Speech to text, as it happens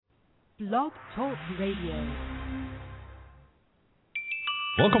Blog Talk Radio.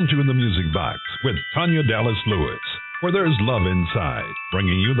 Welcome to The Music Box with Tanya Dallas-Lewis, where there's love inside,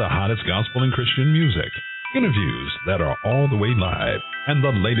 bringing you the hottest gospel and Christian music, interviews that are all the way live, and the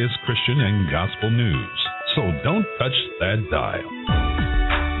latest Christian and gospel news. So don't touch that dial.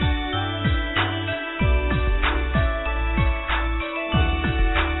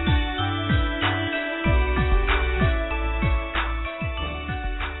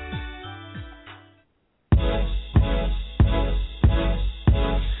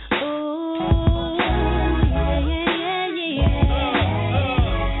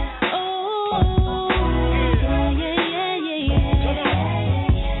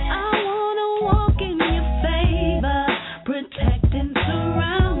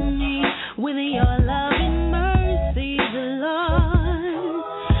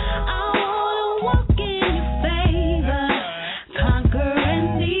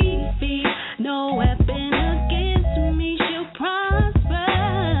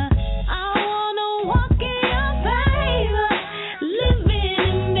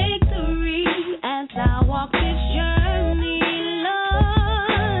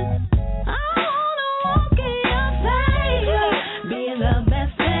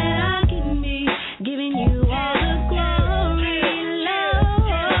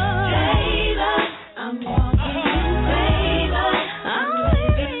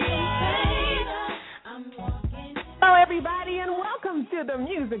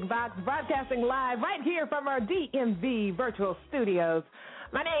 Virtual studios.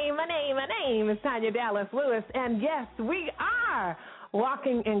 My name is Tanya Dallas-Lewis, and yes, we are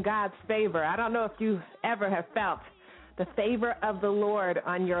walking in God's favor. I don't know if you ever have felt the favor of the Lord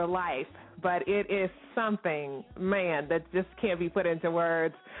on your life, but it is something, man, that just can't be put into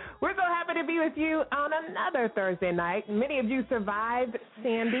words. We're so happy to be with you on another Thursday night. Many of you survived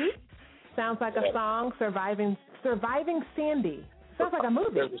Sandy. Sounds like a song, Surviving Sandy. Sounds like a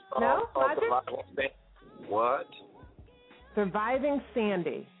movie. No, Roger? What? Surviving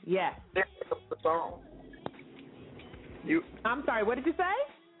Sandy, yes. That's the song. I'm sorry, what did you say?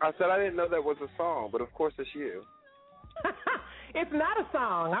 I said I didn't know that was a song, but of course it's you. It's not a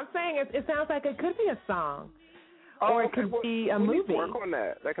song. I'm saying it sounds like it could be a song. Or it could be a movie. Need to work on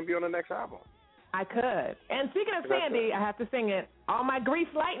that. That can be on the next album. I could. And speaking of Sandy, I have to sing it. All my Grease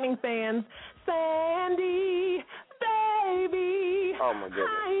Lightning fans, Sandy, baby. Oh, my goodness.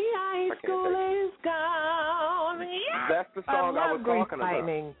 High school is gone. Yeah. That's the song I was Grease talking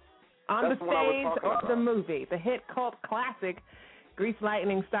Lightning. On the stage or the movie, the hit cult classic Grease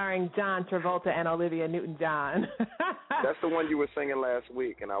Lightning starring John Travolta and Olivia Newton-John. That's the one you were singing last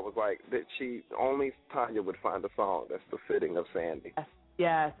week, and I was like, that only Tanya would find a song that's befitting of Sandy.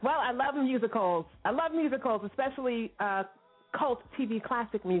 Yes. Well, I love musicals. Especially cult TV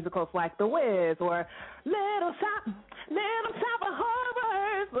classic musicals like The Wiz or Little Shop of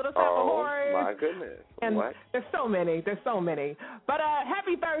Horrors. Little Shop of Horrors. Oh, my goodness. And what? There's so many. But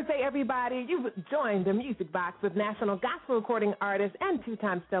happy Thursday, everybody. You've joined the Music Box with national gospel recording artist and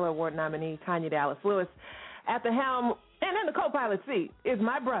two-time Stellar Award nominee Tanya Dallas-Lewis. At the helm and in the co-pilot seat is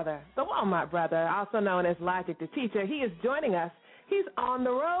my brother, the Wal-Mart brother, also known as Logic the Teacher. He is joining us. He's on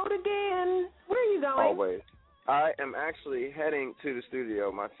the road again. Where are you going? Always. I am actually heading to the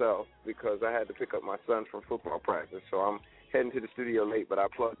studio myself because I had to pick up my son from football practice. So I'm heading to the studio late, but I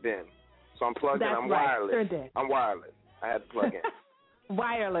plugged in. So I'm plugged in. I'm wireless. Sure did. I'm wireless. I had to plug in.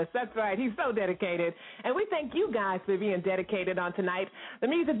 Wireless, that's right. He's so dedicated. And we thank you guys for being dedicated on tonight. The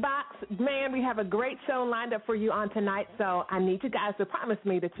Music Box, man, we have a great show lined up for you on tonight, so I need you guys to promise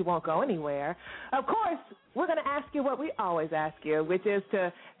me that you won't go anywhere. Of course, we're going to ask you what we always ask you, which is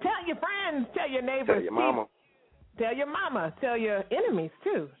to tell your friends, tell your neighbors. Tell your mama. Tell your mama. Tell your enemies,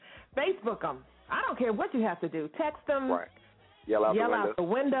 too. Facebook them. I don't care what you have to do. Text them. Right. Yell out the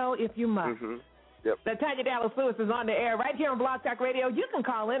window if you must. Mm-hmm. Yep. The Tanya Dallas-Lewis is on the air right here on Blog Talk Radio. You can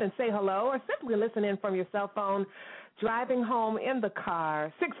call in and say hello or simply listen in from your cell phone, driving home in the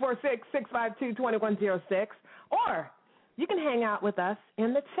car, 646-652-2106. Or you can hang out with us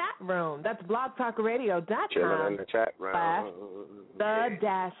in the chat room. That's blogtalkradio.com. Chilling in the chat room.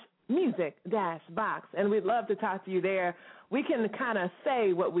 /the-music-box. And we'd love to talk to you there. We can kind of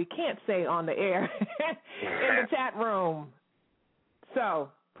say what we can't say on the air in the chat room.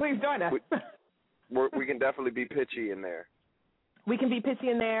 So please join us. We can definitely be pitchy in there. We can be pitchy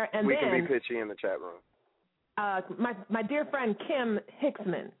in there. And we can be pitchy in the chat room. My dear friend Kim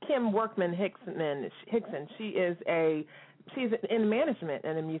Workman Hickson, she's in management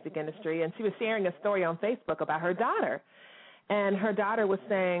in the music industry, and she was sharing a story on Facebook about her daughter. and her daughter was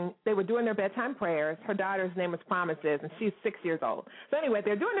saying they were doing their bedtime prayers. Her daughter's name was Promises, and she's 6 years old. So anyway,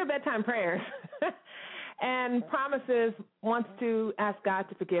 they're doing their bedtime prayers, and Promises wants to ask God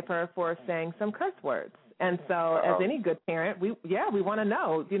to forgive her for saying some curse words. And so as any good parent, we want to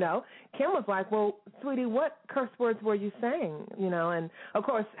know, Kim was like, well, sweetie, what curse words were you saying? And of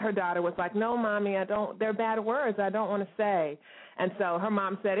course her daughter was like, no, Mommy, they're bad words. I don't want to say. And so her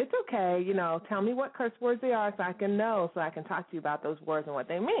mom said, it's okay, tell me what curse words they are so I can know, so I can talk to you about those words and what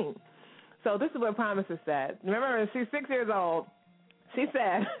they mean. So this is what Promises said. Remember, she's 6 years old. She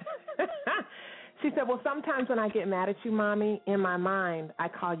said, well, sometimes when I get mad at you, Mommy, in my mind, I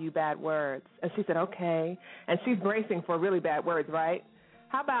call you bad words. And she said, okay. And she's bracing for really bad words, right?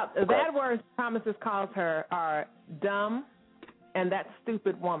 How about the bad words Promises calls her are dumb and that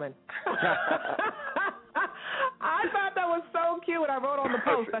stupid woman. I thought that was so cute when I wrote on the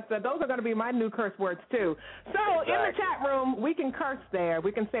post. I said, those are going to be my new curse words, too. So in the chat room, we can curse there.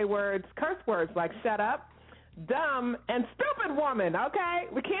 We can say curse words like shut up, dumb, and stupid woman, okay?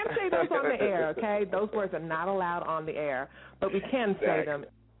 We can't say those on the air, okay? Those words are not allowed on the air, but we can say them in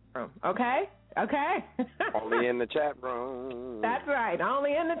the room, okay? Okay? Only in the chat room. That's right,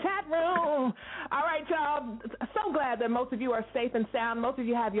 only in the chat room. All right, y'all, so glad that most of you are safe and sound. Most of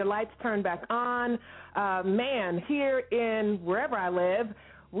you have your lights turned back on. Man, here in wherever I live,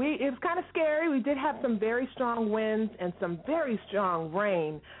 it was kind of scary. We did have some very strong winds and some very strong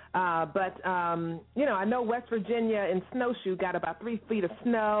rain. But I know West Virginia in Snowshoe got about 3 feet of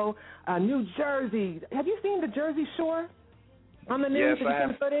snow. New Jersey. Have you seen the Jersey Shore on the news? Yes, I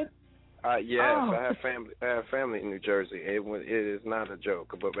have. Footage? Yes, I have family in New Jersey. It is not a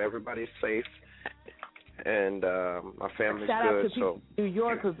joke, but everybody's safe. And my family's Shout good. Out to people in New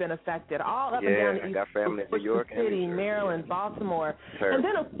York who've been affected, all up and down the I East got family in New York City, and Maryland, Baltimore. Terrible. And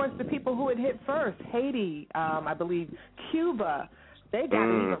then, of course, the people who had hit first, Haiti, I believe, Cuba. They got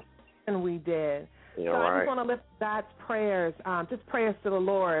it even than we did. I just want to lift God's prayers, just prayers to the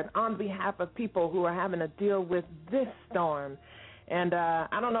Lord on behalf of people who are having to deal with this storm. And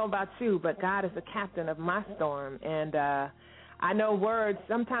I don't know about you, but God is the captain of my storm. And I know words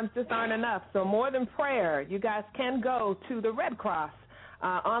sometimes just aren't enough. So more than prayer, you guys can go to the Red Cross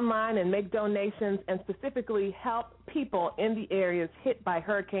online and make donations and specifically help people in the areas hit by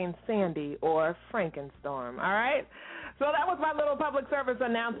Hurricane Sandy or Frankenstorm. All right? So that was my little public service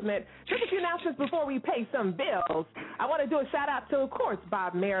announcement. Just a few announcements before we pay some bills. I want to do a shout-out to, of course,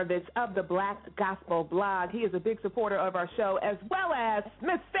 Bob Maravich of the Black Gospel Blog. He is a big supporter of our show, as well as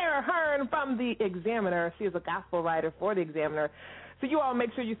Miss Sarah Hearn from The Examiner. She is a gospel writer for The Examiner. So you all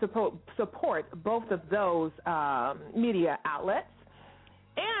make sure you support both of those media outlets.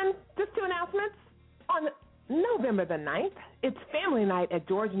 And just two announcements. On November the 9th, it's family night at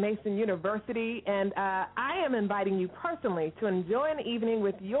George Mason University, and I am inviting you personally to enjoy an evening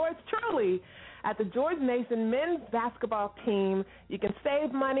with yours truly at the George Mason men's basketball team. You can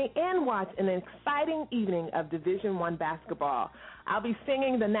save money and watch an exciting evening of Division I basketball. I'll be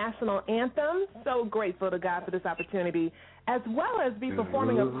singing the national anthem, so grateful to God for this opportunity, as well as be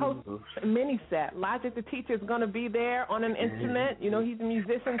performing a post-mini set. Logic the Teacher is going to be there on an instrument. You know, he's a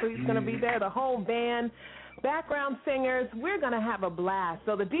musician, so he's going to be there, the whole band. Background singers, we're going to have a blast.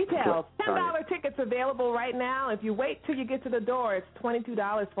 So the details, $10 tickets available right now. If you wait till you get to the door, it's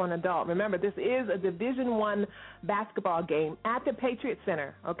 $22 for an adult. Remember, this is a Division I basketball game at the Patriot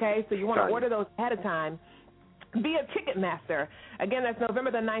Center, okay? So you want to order those ahead of time via Ticketmaster. Again, that's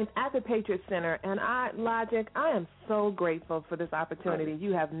November the 9th at the Patriot Center. And Logic, I am so grateful for this opportunity.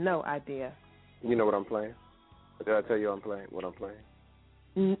 You have no idea. You know what I'm playing? Did I tell you what I'm playing?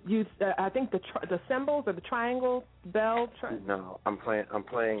 I think the cymbals or the triangle bell. No, I'm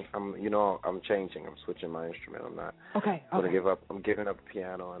changing. I'm switching my instrument. I'm not. Okay. I'm going to give up. I'm giving up the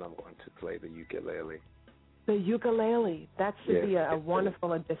piano and I'm going to play the ukulele. The ukulele. That should be a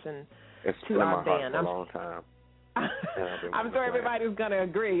wonderful addition to our band. For a long time. I'm sure everybody's going to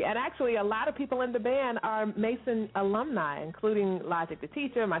agree. And actually, a lot of people in the band are Mason alumni, including Logic the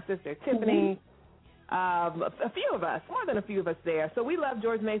Teacher, my sister Tiffany. A few of us, more than a few of us there. So we love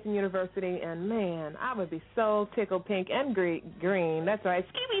George Mason University, and, man, I would be so tickled pink and green. That's right.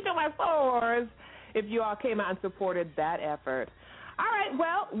 Skibby to my floors if you all came out and supported that effort. All right,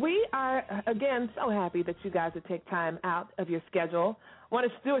 well, we are, again, so happy that you guys would take time out of your schedule. I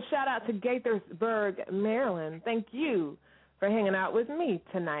want to do a shout-out to Gaithersburg, Maryland. Thank you for hanging out with me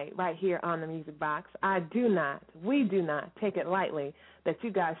tonight right here on the Music Box. We do not take it lightly that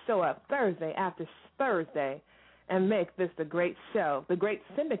you guys show up Thursday after Thursday and make this the great show, the great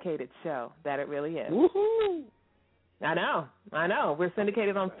syndicated show that it really is. Woohoo! I know. We're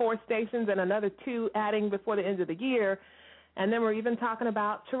syndicated on 4 stations and another 2 adding before the end of the year. And then we're even talking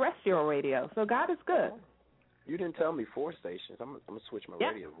about terrestrial radio. So God is good. You didn't tell me 4 stations. I'm going to switch my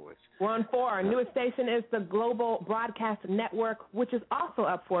radio voice. We're on 4. Our newest station is the Global Broadcast Network, which is also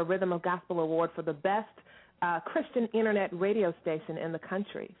up for a Rhythm of Gospel Award for the best Christian internet radio station in the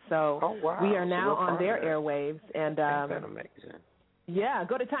country. So we are now on their airwaves. And that's amazing. Yeah,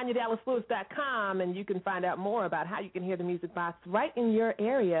 go to TanyaDallasLewis.com, and you can find out more about how you can hear the Music Box right in your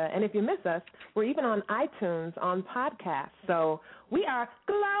area. And if you miss us, we're even on iTunes on podcast. So we are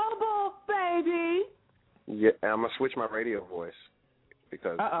global, baby. Yeah, I'm going to switch my radio voice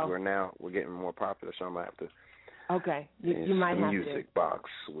because we're getting more popular, so I'm going to have to. Okay, you might have to. Music Box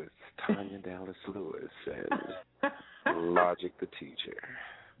with Tanya Dallas Lewis and Logic the Teacher.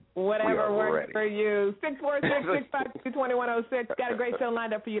 Whatever works for you. 646-652-2106. Got a great show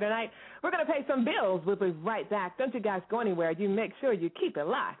lined up for you tonight. We're going to pay some bills. We'll be right back. Don't you guys go anywhere. You make sure you keep it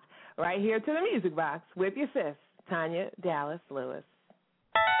locked right here to the Music Box with your sis, Tanya Dallas Lewis.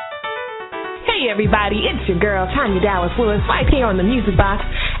 Hey, everybody, it's your girl, Tanya Dallas Lewis, right here on the Music Box.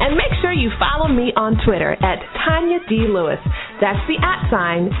 And make sure you follow me on Twitter at Tanya D. Lewis. That's the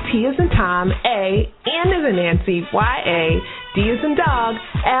 @ T as in Tom, A, N as in Nancy, Y-A, D as in dog,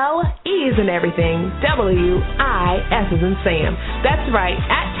 L, E as in everything, W, I, S as in Sam. That's right,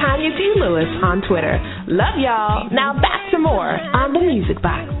 at Tanya D. Lewis on Twitter. Love y'all. Now back to more on the Music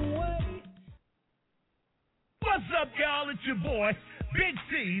Box. What's up, y'all? It's your boy, Big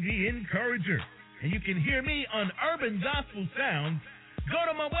C, the Encourager. And you can hear me on Urban Gospel Sounds. Go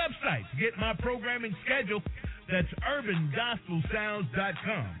to my website to get my programming schedule. That's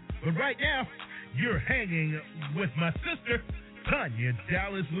urbangospelsounds.com. But right now, you're hanging with my sister, Tanya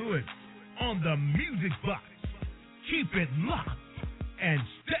Dallas Lewis, on the Music Box. Keep it locked and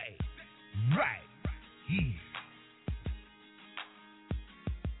stay right here.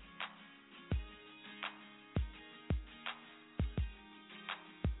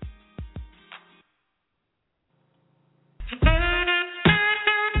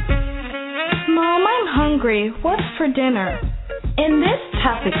 Mom, I'm hungry. What's for dinner? In this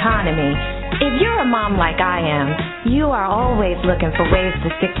tough economy, if you're a mom like I am, you are always looking for ways to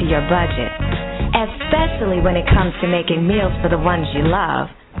stick to your budget, especially when it comes to making meals for the ones you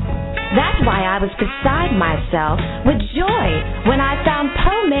love. That's why I was beside myself with joy when I found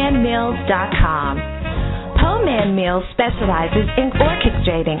PoeManMeals.com. PoeMan Meals specializes in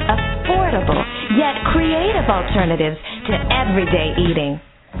orchestrating affordable yet creative alternatives to everyday eating.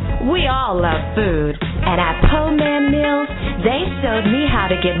 We all love food, and at PoeMan Meals, they showed me how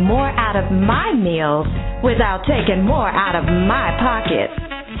to get more out of my meals without taking more out of my pocket.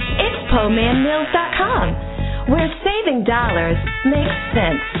 It's PoeManMeals.com, where saving dollars makes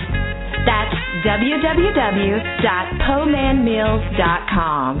sense. That's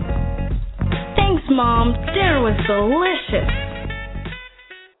www.PoeManMeals.com. Thanks, Mom. Dinner was delicious.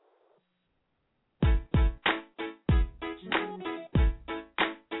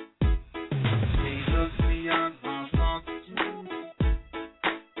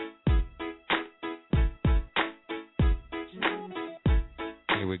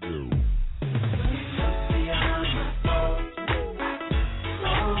 Here we go.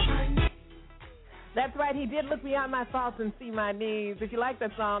 That's right. He did look beyond my faults and see my needs. If you like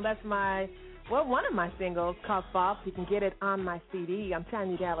that song, that's one of my singles called Faults. You can get it on my CD on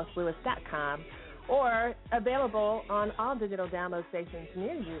TanyaDallasLewis.com or available on all digital download stations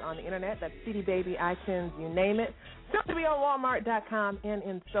near you on the internet. That's CD Baby, iTunes, you name it. Soon to be on Wal-Mart.com and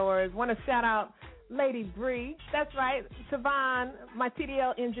in stores. Want to shout out Lady Bree. That's right. Siobhan, my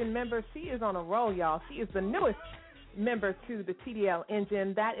TDL Engine member, she is on a roll, y'all. She is the newest member to the TDL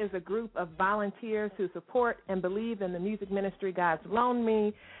Engine. That is a group of volunteers who support and believe in the music ministry God's loaned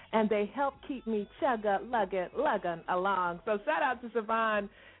me, and they help keep me lugging along. So shout out to Siobhan.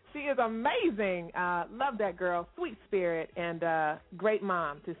 She is amazing. Love that girl. Sweet spirit and great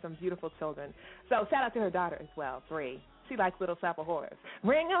mom to some beautiful children. So shout out to her daughter as well, Bree. She likes Little Shop of Horrors.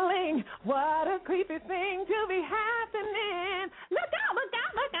 Ring-a-ling, what a creepy thing to be happening. Look out, look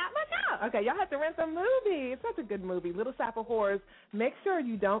out, look out, look out. Okay, y'all have to rent the movie. It's such a good movie, Little Shop of Horrors. Make sure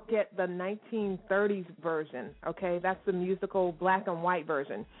you don't get the 1930s version, okay? That's the musical black and white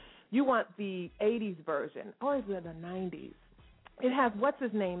version. You want the 80s version, or is it the 90s? It has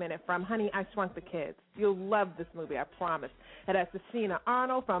what's-his-name in it from Honey, I Shrunk the Kids. You'll love this movie, I promise. It has Tashina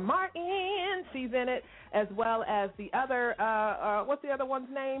Arnold from Martin. She's in it, as well as the other, what's the other one's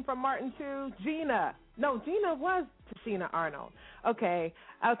name from Martin 2? Gina. No, Gina was Tashina Arnold. Okay,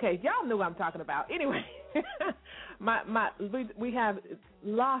 y'all knew what I'm talking about. Anyway, we have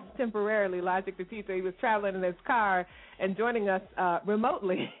lost temporarily Logic the Teacher. He was traveling in his car and joining us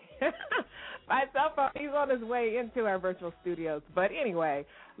remotely. By cell phone. He's on his way into our virtual studios. But anyway,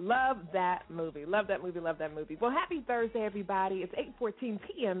 love that movie. Love that movie. Love that movie. Well, happy Thursday, everybody. It's 8:14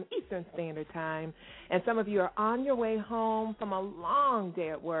 p.m. Eastern Standard Time, and some of you are on your way home from a long day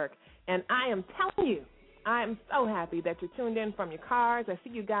at work. And I am telling you, I am so happy that you're tuned in from your cars. I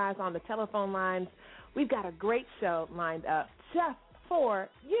see you guys on the telephone lines. We've got a great show lined up just for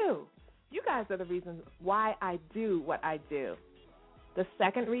you. You guys are the reason why I do what I do. The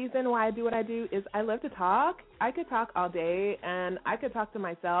second reason why I do what I do is I love to talk. I could talk all day, and I could talk to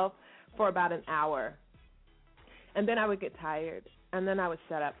myself for about an hour. And then I would get tired, and then I would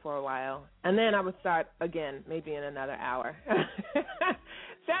shut up for a while. And then I would start again, maybe in another hour.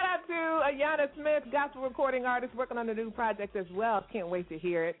 Shout out to Ayanna Smith, gospel recording artist, working on a new project as well. Can't wait to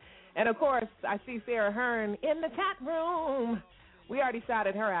hear it. And, of course, I see Sarah Hearn in the chat room. We already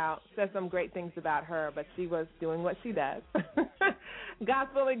shouted her out, said some great things about her, but she was doing what she does.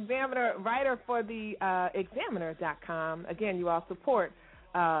 Gospel Examiner, writer for the Examiner.com. Again, you all support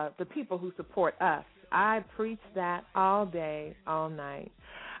the people who support us. I preach that all day, all night.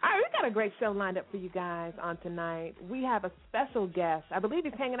 All right, we got a great show lined up for you guys on tonight. We have a special guest. I believe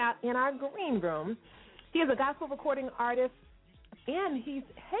he's hanging out in our green room. He is a gospel recording artist, and he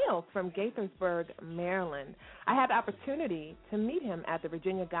hails from Gaithersburg, Maryland. I had the opportunity to meet him at the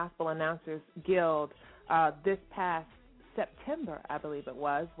Virginia Gospel Announcers Guild this past September, I believe it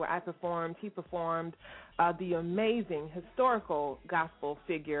was, where he performed the amazing historical gospel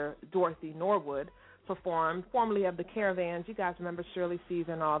figure Dorothy Norwood performed, formerly of the Caravans. You guys remember Shirley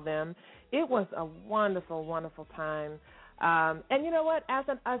Caesar and all of them. It was a wonderful, wonderful time. And you know what? As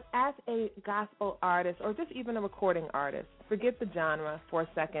a gospel artist, or just even a recording artist, forget the genre for a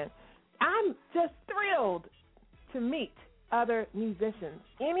second, I'm just thrilled to meet other musicians,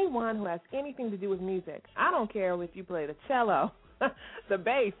 anyone who has anything to do with music. I don't care if you play the cello, the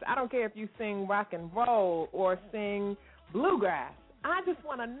bass. I don't care if you sing rock and roll or sing bluegrass. I just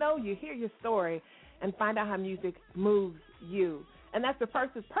want to know you, hear your story, and find out how music moves you. And that's the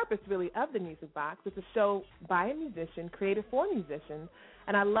purpose, really, of the Music Box. It's a show by a musician, created for musicians,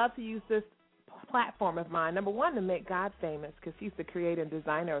 and I love to use this platform of mine, number one, to make God famous, because he's the creator and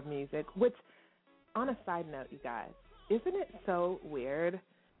designer of music, which, on a side note, you guys, isn't it so weird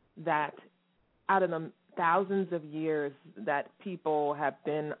that out of the thousands of years that people have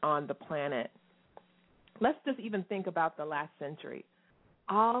been on the planet, let's just even think about the last century,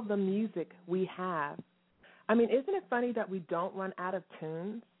 all the music we have. I mean, isn't it funny that we don't run out of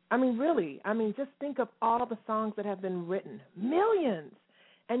tunes? I mean, really. I mean, just think of all the songs that have been written, millions,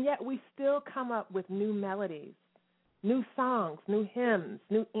 and yet we still come up with new melodies, new songs, new hymns,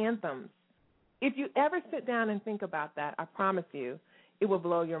 new anthems. If you ever sit down and think about that, I promise you, it will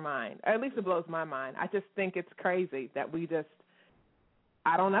blow your mind. Or at least it blows my mind. I just think it's crazy that we just,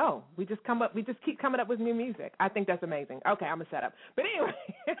 I don't know. We just keep coming up with new music. I think that's amazing. Okay, I'm going to shut up. But anyway,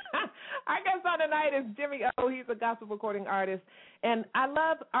 our guest on tonight is Jimmy O. He's a gospel recording artist. And I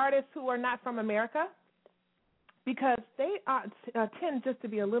love artists who are not from America because they tend just to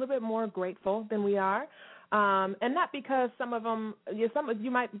be a little bit more grateful than we are. And not because some of you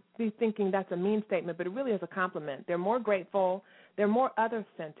might be thinking that's a mean statement, but it really is a compliment. They're more grateful. They're more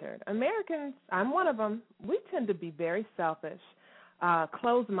other-centered. Americans, I'm one of them, we tend to be very selfish,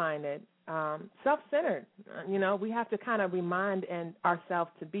 closed-minded, self-centered. We have to kind of remind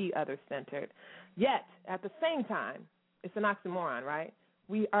ourselves to be other-centered. Yet, at the same time, it's an oxymoron, right?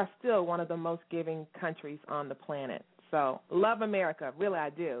 We are still one of the most giving countries on the planet. So, love America. Really, I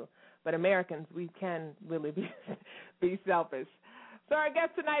do. But Americans, we can really be selfish. So our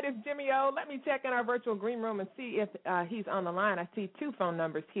guest tonight is Jimmy O. Let me check in our virtual green room and see if he's on the line. I see two phone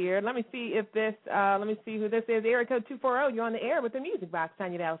numbers here. Let me see who this is. Area code 240. You're on the air with the Music Box.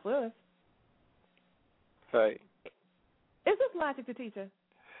 Tanya Dallas Lewis. Hey. Is this Logic to Teacha?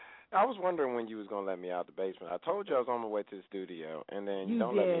 I was wondering when you was going to let me out the basement. I told you I was on my way to the studio, and then you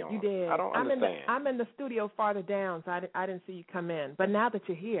don't let me on. You did. I don't understand. I'm in the studio farther down, so I didn't see you come in. But now that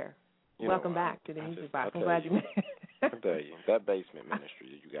you're here, welcome back to the Music Box. I'm glad you made it. I tell you, that basement ministry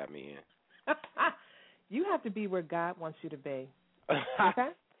that you got me in. You have to be where God wants you to be. Okay?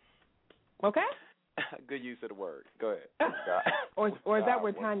 Okay? Good use of the word. Go ahead. or is that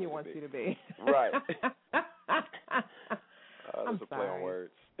where Tanya wants you to be? Right. I'm that's a play on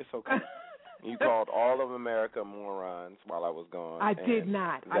words. It's okay. You called all of America morons while I was gone. I did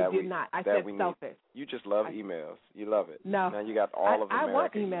not. I said selfish. You just love emails. You love it. No. Now you got all of America. I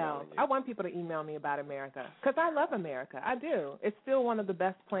want emails. I want people to email me about America because I love America. I do. It's still one of the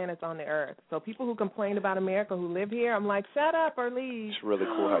best planets on the earth. So people who complain about America who live here, I'm like, shut up or leave. It's really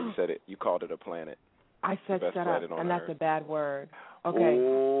cool how you said it. You called it a planet. I said shut up, and that's a bad word. Okay.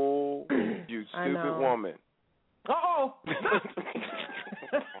 Oh, you stupid woman. Uh-oh.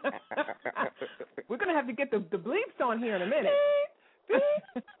 We're going to have to get the bleeps on here in a minute.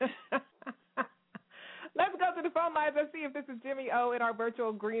 Let's go to the phone lines. Let's see if this is Jimmy O in our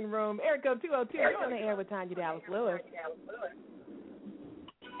virtual green room. Area code 202. You're on the air with Tanya Dallas Lewis.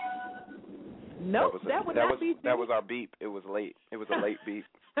 Nope, that would not be. That was our beep. It was late. It was a late beep.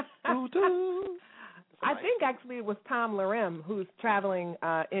 I think actually it was Tom Larem who's traveling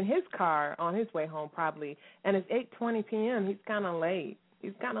in his car on his way home probably, and it's 8:20 p.m. He's kind of late. He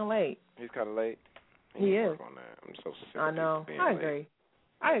is. On that. I'm so sick. I know. I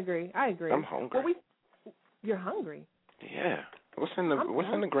agree. I'm hungry. Well, you're hungry? Yeah. What's in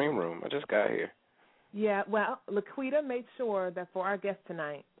the green room? I just got here. Yeah. Well, Laquita made sure that for our guest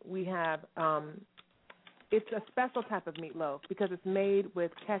tonight we have it's a special type of meatloaf because it's made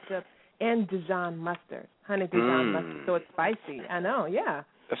with ketchup and Dijon mustard, honey Dijon mustard, so it's spicy. I know, yeah.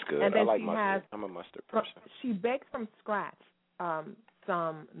 That's good. And then I like she mustard. I'm a mustard person. She bakes from scratch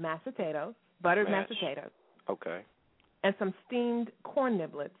some mashed potatoes, buttered mashed potatoes. Okay. And some steamed corn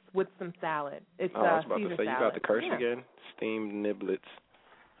niblets with some salad. It's I was about to say, salad. you about to curse again? Steamed niblets.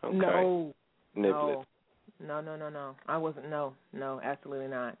 Okay. No. Niblets. No. I wasn't. No, absolutely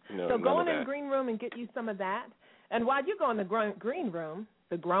not. No, so go in the green room and get you some of that. And while you go in the green room,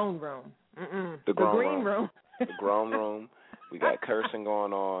 the grown room. The green room. The grown room. We got cursing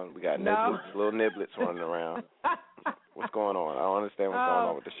going on. We got niblets, little niblets running around. What's going on? I don't understand what's going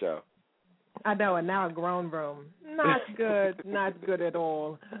on with the show. I know, and now a grown room. Not good. Not good at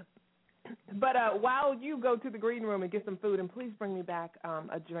all. But while you go to the green room and get some food, and please bring me back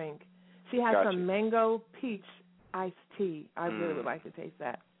a drink. She has some mango peach iced tea. I really would like to taste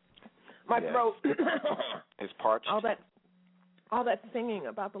that. My throat is parched. All that singing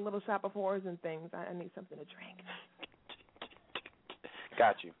about the Little Shop of Horrors and things. I need something to drink.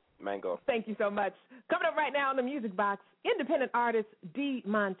 Got you. Mango. Thank you so much. Coming up right now on the Music Box, independent artist D.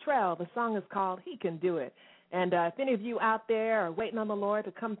 Montrell. The song is called He Can Do It. And if any of you out there are waiting on the Lord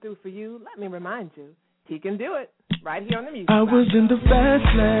to come through for you, let me remind you, He can do it right here on the Music Box. I was in the fast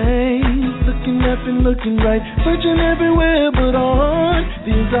lane, looking left and looking right, searching everywhere but on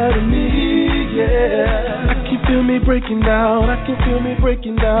the inside of me, yeah. I can feel me breaking down, And so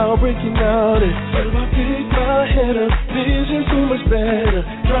I pick my head up, vision so much better,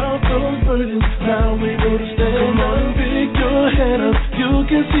 drop those burdens, now we go to stand. Come on, pick your head up, you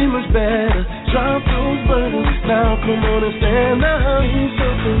can see much better, drop those burdens, now come on and stand. Now he's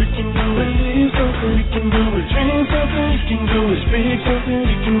something we can do it, believe something we can do it, dream something we can do it, speak something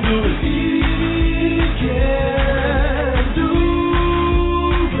we can do it. He can do it.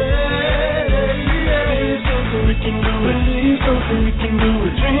 Something we can do it, believe something we can do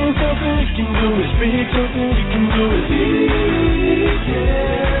it, dream something we can do it, speak something we can do it. He can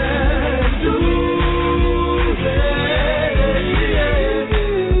do it.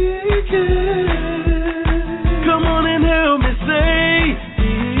 He can. Come on and help me say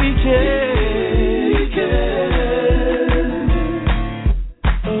He can.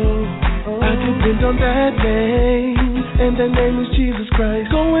 Depend on that name, and that name is Jesus Christ.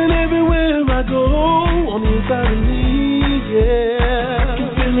 Going everywhere I go, on the inside of me, yeah. I can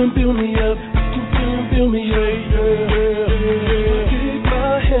feel Him build me up, yeah. Pick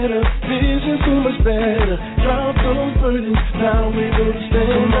my head up, vision so much better. Drop those burdens, now we go to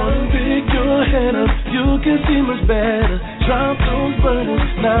stand. Come on, pick your head up, you can see much better. Drop those burdens,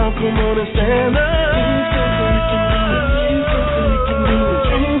 now come on and stand up.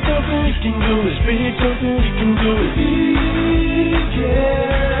 We can do it, speak something, we can do it. He can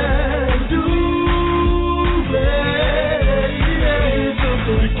do it.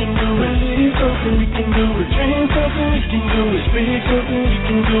 Something we can do it, believe something we can do it, dream something we can do it, speak something we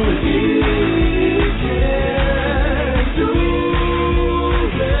can do it. He can do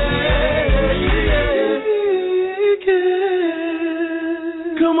it. He can.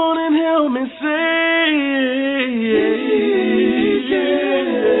 Come on and help me say He can.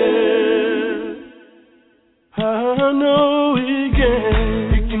 I know He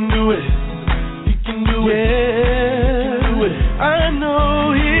can. He can do it. He can do it. Yeah. He can do it. I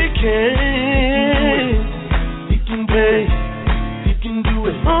know He can. He can do it. He can do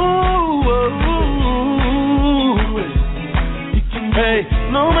it. He can. Hey,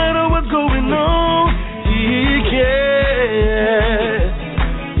 no matter what's going on, He can.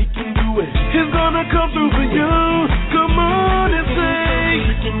 He can do it. He's gonna come through for you. Come on and say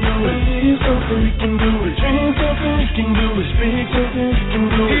we can do it. Believe something we can do it. Dream something we can do it. Speak something we can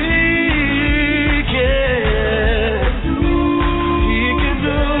do it. He can. He can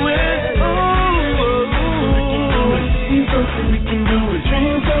do it. Oh, believe something we can do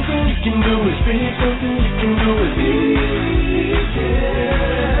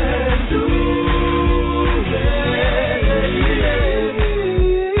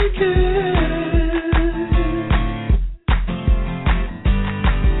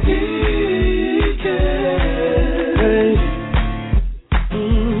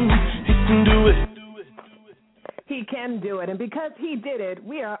because he did it,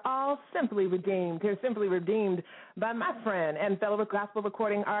 we are all simply redeemed. We're simply redeemed by my friend and fellow gospel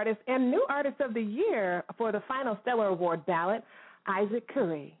recording artist and new artist of the year for the final Stellar Award ballot, Isaac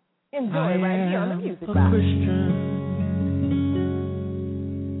Curry. Enjoy right here on the Music Box. Christian.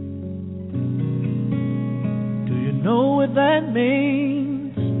 Do you know what that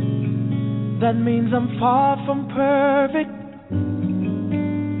means? That means I'm far from perfect,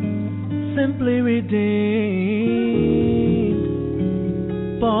 simply redeemed,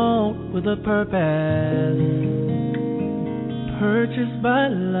 bought with a purpose, purchased by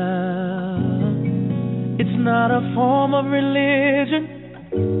love. It's not a form of religion,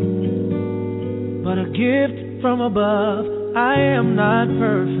 but a gift from above. I am not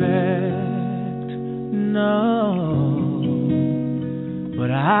perfect, no,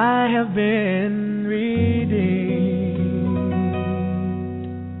 but I have been redeemed.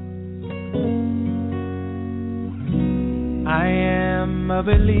 I am a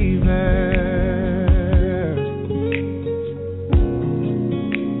believer.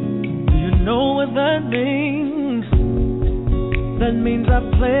 Do you know what that means? That means I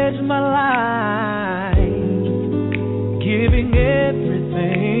pledged my life, giving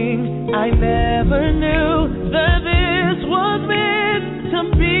everything. I never knew that this was meant to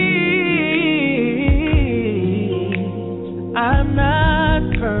be. I'm not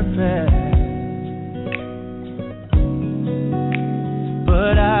perfect,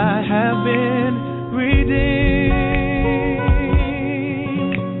 but I have been redeemed.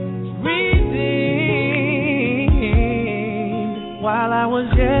 While I was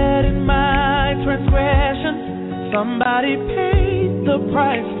yet in my transgression, somebody paid the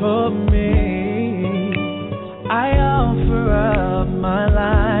price for me. I offer up my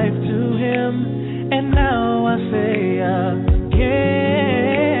life to him, and now I say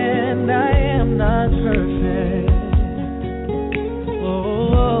again, I am not perfect,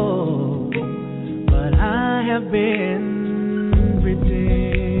 oh, but I have been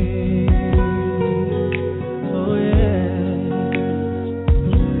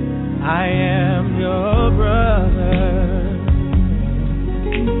I am your brother.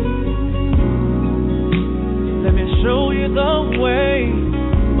 Let me show you the way.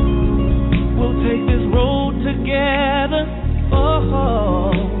 We'll take this road together.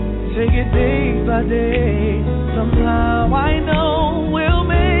 Oh, take it day by day. Somehow I know we'll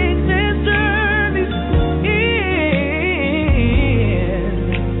make this journey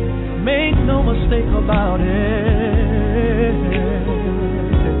end. Make no mistake about it.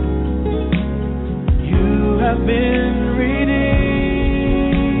 Have been redeemed.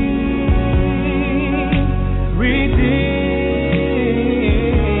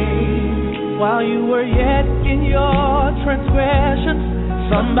 While you were yet in your transgressions,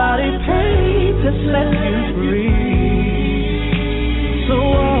 somebody paid to set you free. So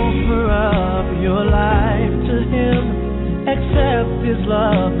offer up your life to him, accept his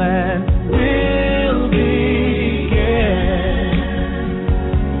love, and we'll begin.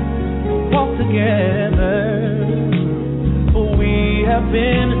 Walk together. Have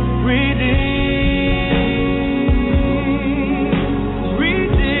been redeemed.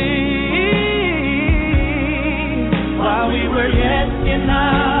 While we were yet in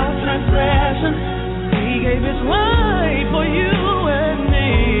our transgression, he gave his life for you and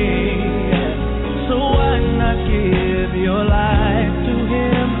me. So why not give your life to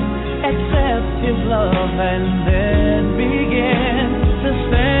him, accept his love, and then begin to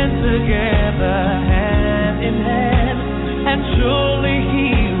stand together hand in hand. And surely he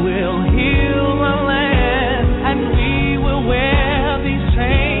will heal the land, and we will wear these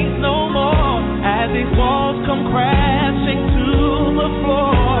chains no more as these walls come crashing to the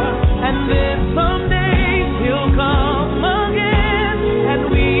floor. And then someday he'll come again,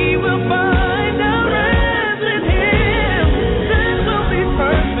 and we will find our rest in him. Then we'll be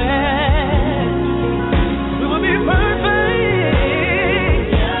perfect. We will be perfect.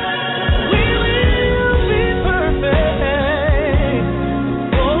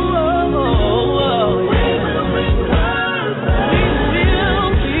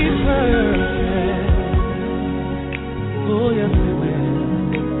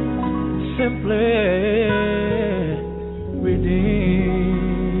 Simply redeemed.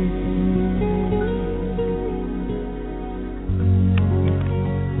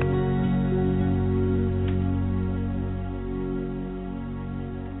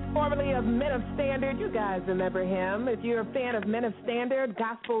 Formerly of Men of Standard, you guys remember him. If you're a fan of Men of Standard,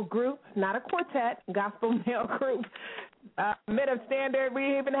 gospel group, not a quartet, gospel male group. Men of Standard,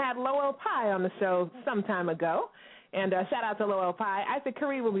 we even had Lowell Pie on the show some time ago. And shout out to Lowell Pie. Isaac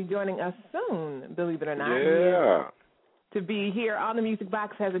Curry will be joining us soon, believe it or not. Yeah. to be here on the Music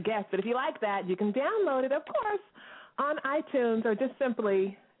Box as a guest. But if you like that, you can download it, of course, on iTunes or just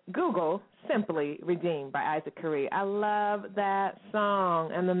simply Google Simply Redeemed by Isaac Curry. I love that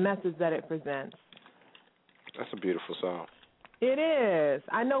song and the message that it presents. That's a beautiful song. It is.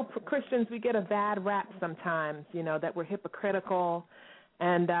 I know Christians, we get a bad rap sometimes, that we're hypocritical,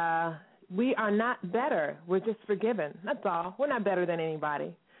 and we are not better. We're just forgiven. That's all. We're not better than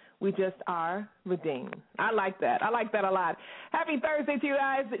anybody. We just are redeemed. I like that. I like that a lot. Happy Thursday to you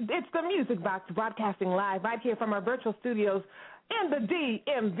guys. It's the Music Box broadcasting live right here from our virtual studios in the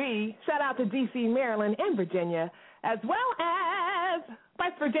DMV. Shout out to D.C., Maryland, and Virginia, as well as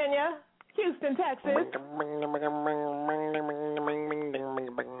West Virginia, Houston, Texas.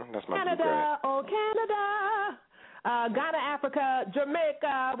 That's my Canada, oh Canada. Ghana, Africa,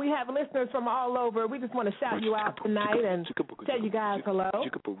 Jamaica. We have listeners from all over. We just want to shout you out tonight and tell you guys hello.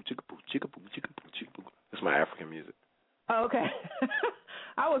 That's my African music. Oh, okay.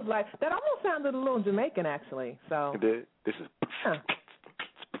 I was like, that almost sounded a little Jamaican, actually. So it did. This is.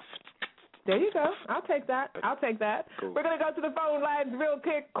 There you go. I'll take that. Cool. We're going to go to the phone lines real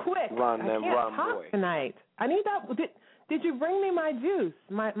quick. Run, I can't talk tonight. I need that. Did you bring me my juice,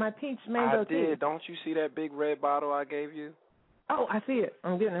 my peach mango tea? I did. Don't you see that big red bottle I gave you? Oh, I see it.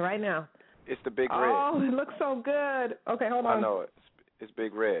 I'm getting it right now. It's the big red. Oh, it looks so good. Okay, hold on. I know it. It's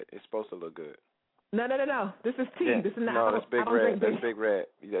big red. It's supposed to look good. No. This is tea. Yeah. This is not. No, that's big red. That's big red.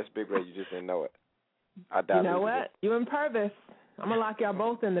 That's big red. You just didn't know it. I doubt. You know what? You and Purvis. I'm going to lock y'all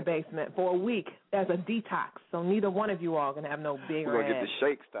both in the basement for a week as a detox, so neither one of you all going to have no big We're red. going to get the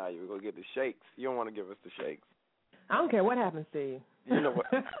shakes, Tanya. We're going to get the shakes. You don't want to give us the shakes. I don't care what happens to you. You know what?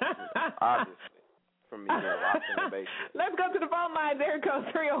 Obviously. From me being locked in the basement. Let's go to the phone line. There goes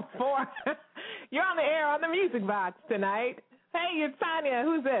 304. You're on the air on the Music Box tonight. Hey, it's Tanya.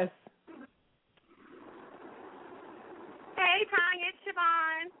 Who's this? Hey, Tanya. It's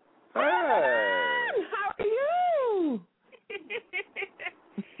Siobhan. Hey. How are you?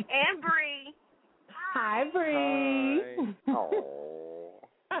 And Bree. Hi, Bree. Hi. Oh.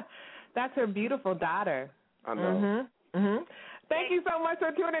 That's her beautiful daughter. I know. Thank you so much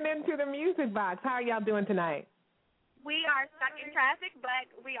for tuning in to the Music Box. How are y'all doing tonight? We are stuck in traffic, but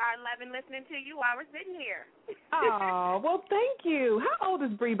we are loving listening to you while we're sitting here. Oh, well, thank you. How old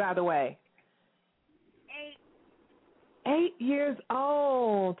is Bree, by the way? 8. 8 years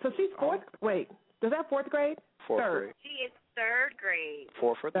old. So she's fourth. Wait, does that fourth grade? Fourth Third. grade. She is 3rd grade.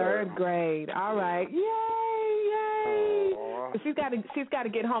 Fourth or third. 3rd grade. All right. Yay. Aww. So she's got to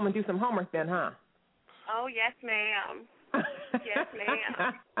get home and do some homework then, huh? Oh, yes, ma'am. Yes,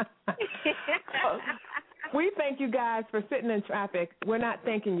 ma'am. We thank you guys for sitting in traffic. We're not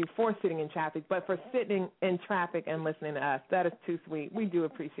thanking you for sitting in traffic, but for sitting in traffic and listening to us. That is too sweet. We do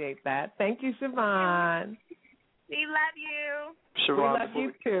appreciate that. Thank you, Siobhan. We love you. Siobhan, we love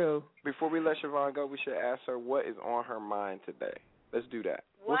you, too. Before we let Siobhan go, we should ask her what is on her mind today. Let's do that.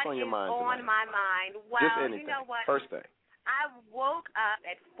 What's on your mind today? What is on my mind? Well, just anything. You know what? First thing. I woke up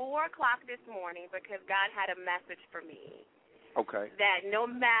at 4 o'clock this morning because God had a message for me. Okay. That no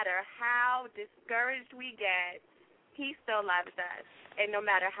matter how discouraged we get, He still loves us. And no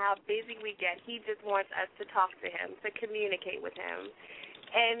matter how busy we get, He just wants us to talk to Him, to communicate with Him.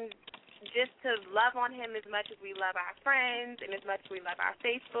 And just to love on Him as much as we love our friends and as much as we love our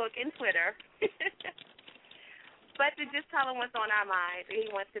Facebook and Twitter. But to just tell Him what's on our minds, and He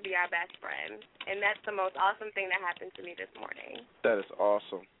wants to be our best friend. And that's the most awesome thing that happened to me this morning. That is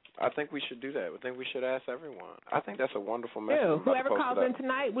awesome. I think we should do that. I think we should ask everyone. I think that's a wonderful message. Whoever calls in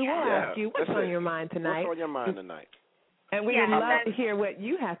tonight, we will ask you, what's on your mind tonight? What's on your mind tonight? And we would love to hear what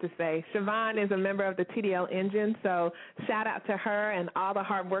you have to say. Siobhan is a member of the TDL Engine, so shout out to her and all the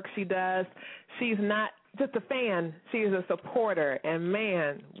hard work she does. She's not just a fan. She is a supporter. And,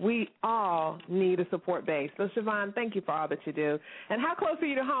 man, we all need a support base. So, Siobhan, thank you for all that you do. And how close are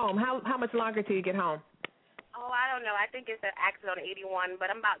you to home? How much longer till you get home? Oh, I don't know. I think it's an accident on 81,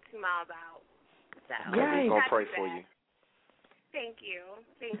 but I'm about 2 miles out. So we're going to pray for you. Thank you.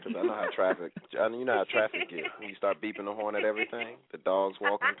 Because I know how traffic, you know how traffic gets. When you start beeping the horn at everything, the dogs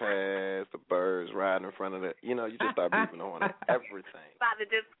walking past, the birds riding in front of it, you just start beeping the horn at everything. About to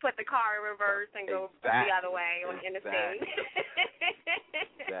just put the car in reverse and go the other way on the interstate.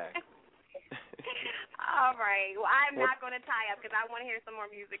 Exactly. All right. Well, I'm not going to tie up because I want to hear some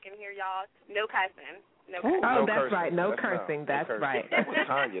more music and hear y'all. No cussing. No cursing. Oh, that's right. No cursing. That's right. That was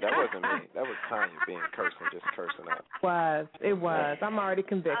Tanya. That wasn't me. That was Tanya being cursing, just cursing out. It was. I'm already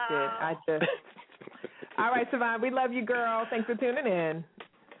convicted. All right, Siobhan, we love you, girl. Thanks for tuning in.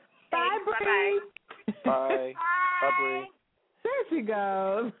 Bye, Bree. Bye. Bye, Bree. There she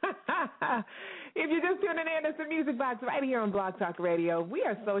goes. If you're just tuning in, it's the Music Box right here on Blog Talk Radio. We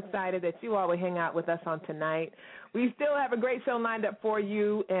are so excited that you all will hang out with us on tonight. We still have a great show lined up for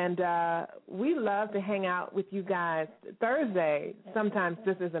you, and we love to hang out with you guys. Thursday, sometimes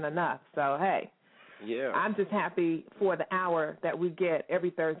this isn't enough, so hey. Yeah. I'm just happy for the hour that we get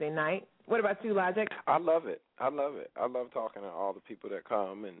every Thursday night. What about you, Logic? I love it. I love talking to all the people that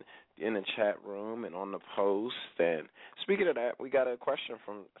come and in the chat room and on the post. And speaking of that, we got a question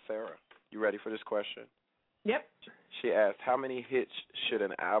from Sarah. You ready for this question? Yep. She asked, how many hits should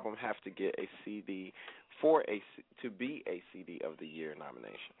an album have to get a CD to be a CD of the Year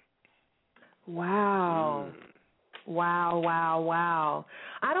nomination? Wow. Wow.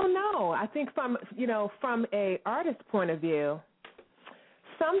 I don't know. I think from a artist point of view,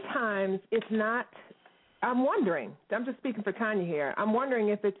 sometimes it's not, I'm wondering, I'm just speaking for Tanya here, I'm wondering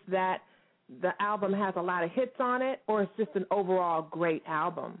if it's that the album has a lot of hits on it or it's just an overall great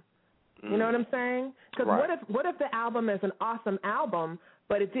album. You know what I'm saying? Because what if the album is an awesome album,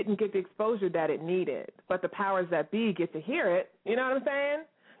 but it didn't get the exposure that it needed, but the powers that be get to hear it? You know what I'm saying?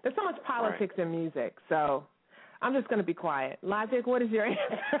 There's so much politics in music, so I'm just going to be quiet. Logic, what is your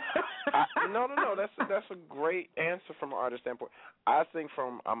answer? No. That's a great answer from an artist standpoint. I think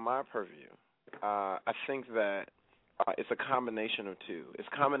from my purview, I think that it's a combination of two. It's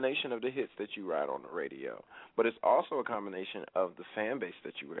a combination of the hits that you write on the radio, but it's also a combination of the fan base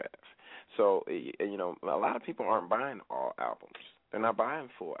that you have. So, a lot of people aren't buying all albums. They're not buying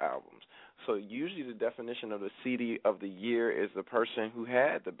full albums. So usually the definition of the CD of the year is the person who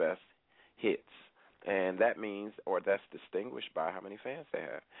had the best hits. And that means, or that's distinguished by how many fans they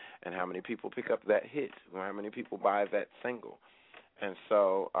have and how many people pick up that hit or how many people buy that single. And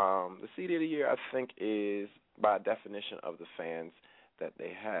so the CD of the year, I think, is by definition of the fans that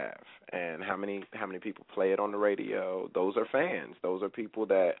they have and how many people play it on the radio. Those are fans. Those are people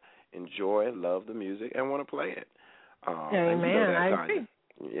that enjoy, love the music, and want to play it. Amen. I agree.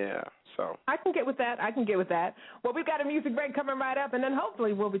 Yeah, so. I can get with that. Well, we've got a music break coming right up, and then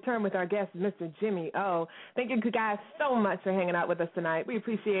hopefully we'll return with our guest, Mr. Jimmy O. Thank you guys so much for hanging out with us tonight. We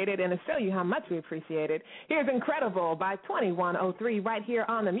appreciate it, and to show you how much we appreciate it, here's Incredible by 2103 right here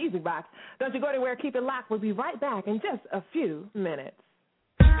on the Music Box. Don't you go anywhere. Keep it locked. We'll be right back in just a few minutes.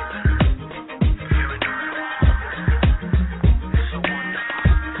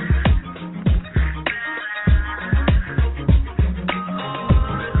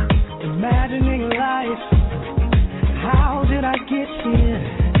 Imagining life, how did I get here?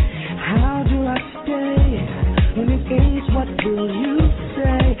 How do I stay? When it ends, what will you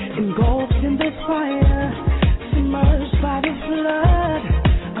say? Engulfed in the fire, submerged by the flood,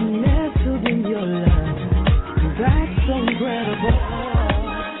 I'm nestled in your love. That's so incredible.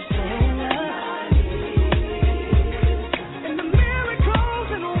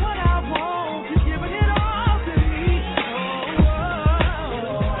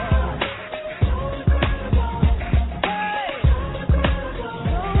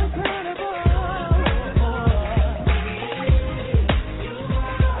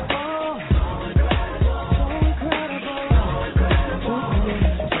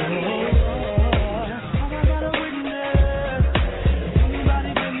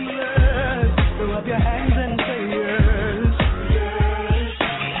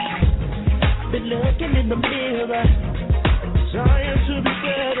 The mirror, trying to be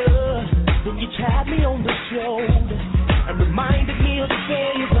better. Then you tapped me on the shoulder and reminded me of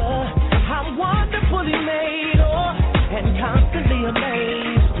favor. How wonderfully made, and constantly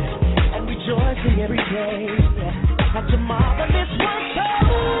amazed and rejoicing every day at your marvelous work.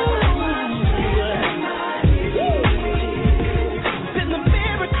 Been the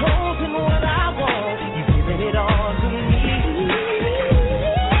miracles and what I want. You've given it all to me.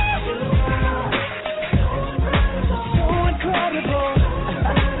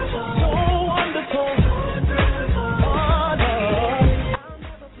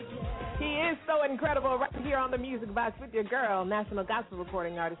 Incredible right here on the Music Box with your girl, national gospel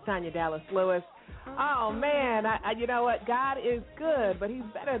recording artist Tanya Dallas Lewis. Oh, man, you know what? God is good, but he's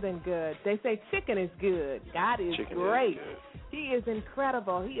better than good. They say chicken is good. God is great. He is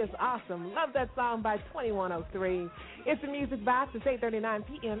incredible. He is awesome. Love that song by 2103. It's the Music Box. It's 8:39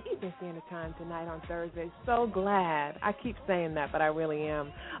 p.m. Eastern Standard Time tonight on Thursday. So glad. I keep saying that, but I really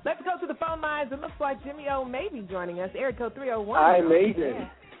am. Let's go to the phone lines. It looks like Jimmy O may be joining us. Area code 301. I made it.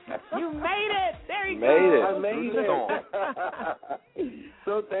 You made it. There you go. I made it.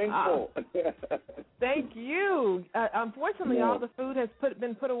 So thankful. Thank you. Unfortunately, all the food has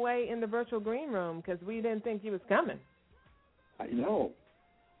been put away in the virtual green room because we didn't think you was coming. I know.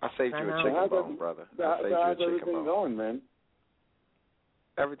 I saved you a chicken bone, brother. I saved you a chicken bone. How's everything going, man?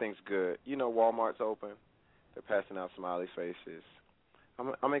 Everything's good. You know, Wal-Mart's open. They're passing out smiley faces.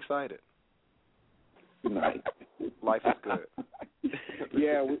 I'm excited. Nice. Life is good.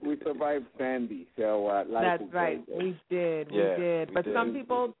 Yeah, we survived Sandy, so life That's is right. very good. We did. But some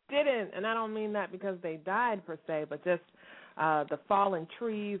people didn't, and I don't mean that because they died per se, but just the fallen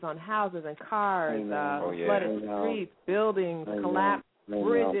trees on houses and cars, flooded streets, buildings, collapsed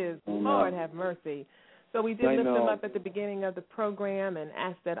bridges. Lord have mercy. So we did lift them up at the beginning of the program and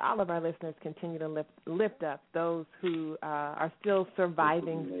ask that all of our listeners continue to lift up those who are still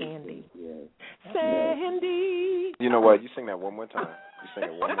surviving Sandy. Yes. Sandy. You know what? You sing that one more time. You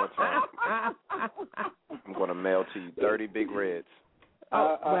sing it one more time. I'm going to mail to you 30 big reds.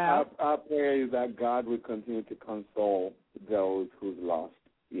 Our prayer is that God will continue to console those who've lost,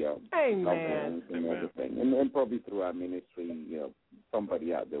 Amen. And everything. And probably through our ministry,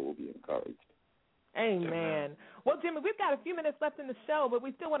 somebody out there will be encouraged. Amen. Well, Jimmy, we've got a few minutes left in the show, but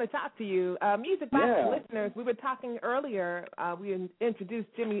we still want to talk to you. MusicBox listeners, we were talking earlier. We introduced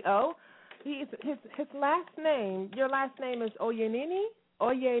Jimmy O. His last name, your last name is Oyenini?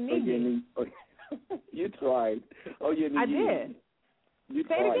 Oyenini. You tried. Oyenini. I did. You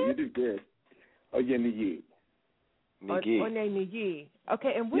tried. You did good. Oyenini. Oyenini.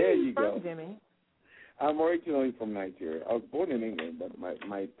 Okay, and where are you from, Jimmy? I'm originally from Nigeria. I was born in England, but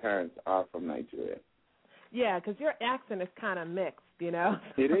my parents are from Nigeria. Yeah, because your accent is kind of mixed, you know.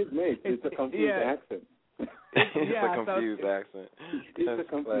 It is mixed. It's a confused accent. It's a confused accent. It's a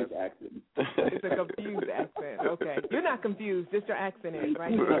confused accent. It's a confused accent. Okay. You're not confused. Just your accent is,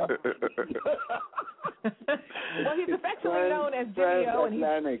 right? Well, he's affectionately known as Jimmy O.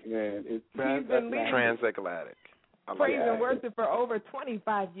 Transatlantic, man. It's transatlantic. Praise and worship for over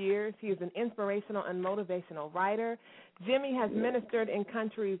 25 years. He is an inspirational and motivational writer. Jimmy has ministered in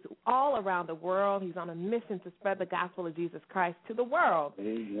countries all around the world. He's on a mission to spread the gospel of Jesus Christ to the world.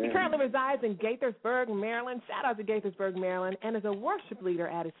 Amen. He currently resides in Gaithersburg, Maryland. Shout out to Gaithersburg, Maryland, and is a worship leader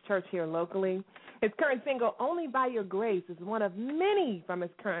at his church here locally. His current single, Only by Your Grace, is one of many from his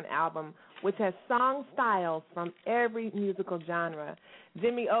current album, which has song styles from every musical genre.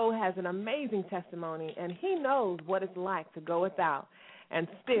 Jimmy O has an amazing testimony, and he knows what it's like to go without and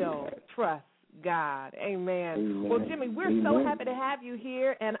still trust God. Amen. Well, Jimmy, we're so happy to have you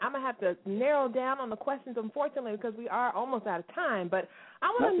here, and I'm going to have to narrow down on the questions, unfortunately, because we are almost out of time. But I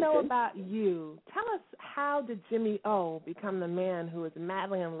want to know about you. Tell us, how did Jimmy O become the man who is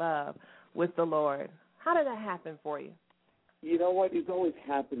madly in love with the Lord? How did that happen for you? You know what? It's always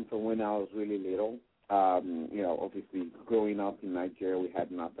happened from when I was really little. Obviously, growing up in Nigeria, we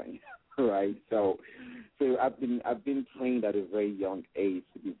had nothing, right? So I've been trained at a very young age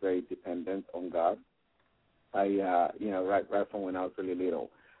to be very dependent on God. Right from when I was really little.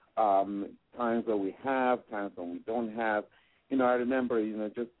 Times where we have, times when we don't have. I remember,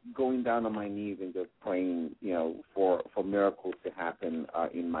 just going down on my knees and just praying, for miracles to happen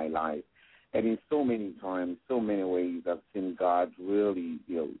in my life. And in so many times, so many ways, I've seen God really,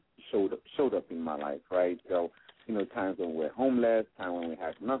 showed up in my life, right? So, times when we're homeless, times when we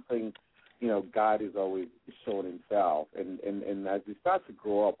have nothing, God is always showing himself. And as we start to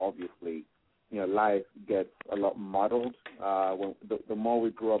grow up, obviously, life gets a lot muddled. When the more we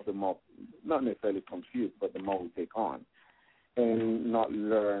grow up, the more, not necessarily confused, but the more we take on. And not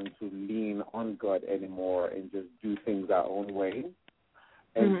learn to lean on God anymore and just do things our own way.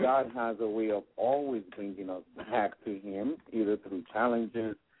 And God has a way of always bringing us back to him, either through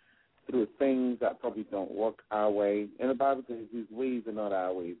challenges, through things that probably don't work our way. And the Bible says his ways are not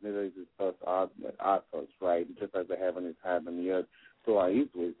our ways, neither is his thoughts our thoughts, right? Just as the heaven is higher than the earth, so are his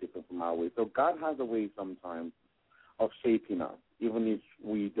ways different from our ways. So God has a way sometimes of shaping us, even if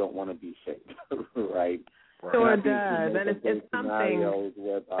we don't want to be shaped, right? So it does, and it's something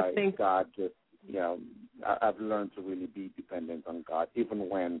whereby I think God just, I've learned to really be dependent on God, even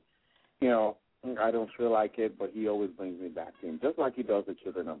when, I don't feel like it, but he always brings me back to him, just like he does the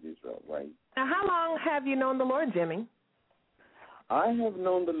children of Israel, right? Now, how long have you known the Lord, Jimmy? I have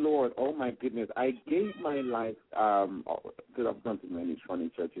known the Lord, oh my goodness. I gave my life, because I've gone to many funny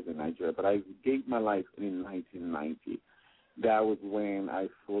churches in Nigeria, but I gave my life in 1990. That was when I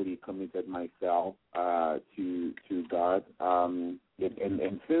fully committed myself to God. And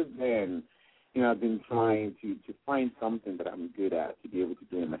since then, I've been trying to find something that I'm good at to be able to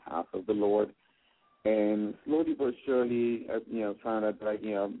do in the house of the Lord. And slowly but surely, trying to,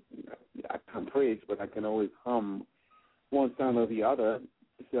 I can't preach, but I can always hum one song or the other.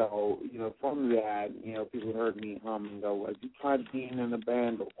 So, from that, people heard me hum and go, have you tried being in a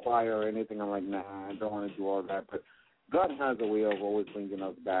band or choir or anything? I'm like, nah, I don't want to do all that. But God has a way of always bringing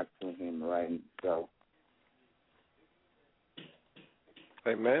us back to him, right? So.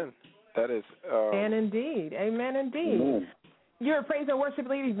 Amen. That is. And indeed. Amen, indeed. Amen. You're a praise and worship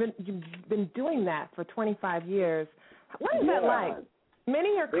leader. You've been doing that for 25 years. What is that like?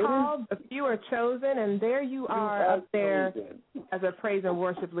 Many are called, a few are chosen, and there you are up there as a praise and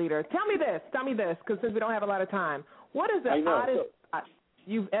worship leader. Tell me this, because since we don't have a lot of time, what is the oddest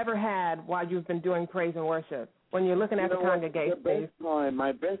you've ever had while you've been doing praise and worship when you're looking at the congregation?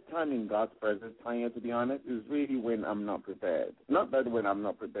 My best time in God's presence, Tanya, to be honest, is really when I'm not prepared. Not that when I'm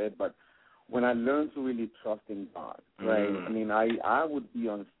not prepared, but when I learn to really trust in God, right? I mean, I would be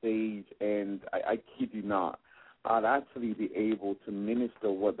on stage, and I kid you not, I'd actually be able to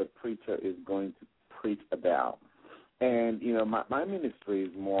minister what the preacher is going to preach about. And, my ministry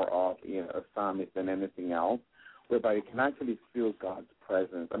is more of, a psalmist than anything else, whereby you can actually feel God's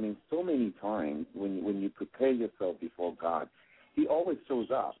presence. I mean, so many times when you prepare yourself before God, He always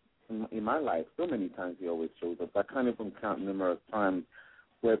shows up. In my life, so many times He always shows up. I can't even count numerous times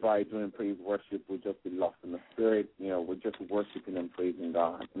whereby during praise worship we'll just be lost in the spirit. We're just worshiping and praising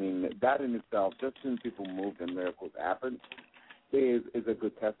God. I mean, that in itself, just seeing people move and miracles happen, is a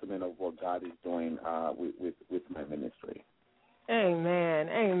good testament of what God is doing with my ministry. Amen,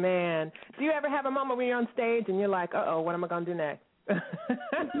 amen. Do you ever have a moment when you're on stage and you're like, what am I going to do next?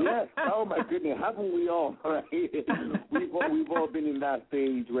 Yes. Oh, my goodness. Haven't we all, right? We've all been in that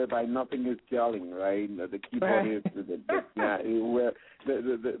stage whereby nothing is gelling, right? The keyboardist,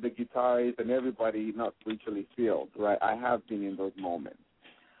 the guitarist, and everybody not spiritually filled, right? I have been in those moments.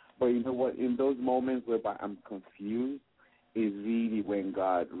 But you know what? In those moments whereby I'm confused is really when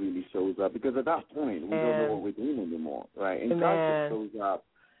God really shows up. Because at that point, we don't know what we're doing anymore, right? And God just shows up.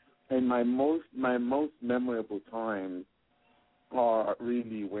 And my most memorable times are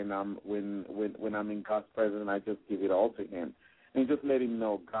really when I'm in God's presence and I just give it all to Him and just let Him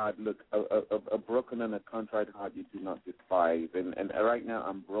know, God, look, a broken and a contrite heart you do not despise. And right now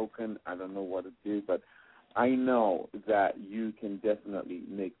I'm broken. I don't know what to do, but I know that you can definitely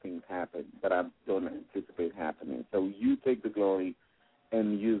make things happen that I don't anticipate happening. So you take the glory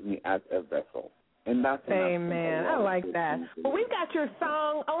and use me as a vessel. And that's amen. I like that. Well, we've got your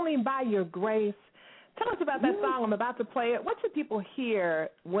song, Only by Your Grace. Tell us about that song. I'm about to play it. What should people hear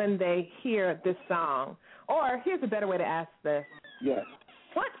when they hear this song? Or here's a better way to ask this. Yes.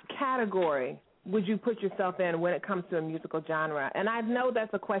 What category would you put yourself in when it comes to a musical genre? And I know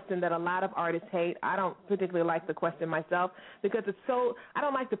that's a question that a lot of artists hate. I don't particularly like the question myself because I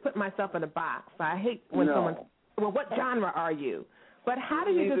don't like to put myself in a box. I hate when someone, what genre are you? But how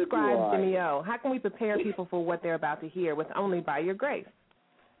do you describe Jimmy O? How can we prepare people for what they're about to hear with Only by Your Grace?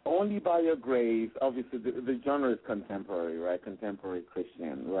 Only by Your Grace, obviously the genre is contemporary, right? Contemporary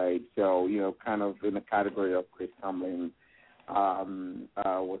Christian, right? So, kind of in the category of Chris Tomlin,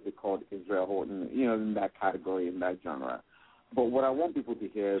 what's it called, Israel Horton, in that category, in that genre. But what I want people to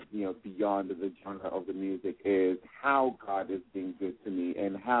hear, beyond the genre of the music is how God is being good to me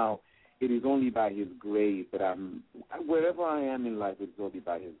and how it is only by His grace that wherever I am in life, it's only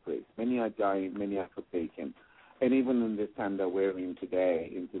by His grace. Many are dying, many are forsaken. And even in this time that we're in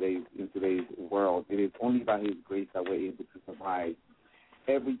today, in today's world, it is only by His grace that we're able to survive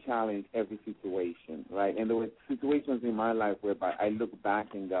every challenge, every situation, right? And there were situations in my life whereby I look back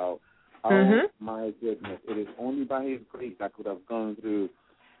and go, my goodness, it is only by His grace I could have gone through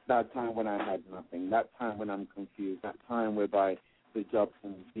that time when I had nothing, that time when I'm confused, that time whereby the job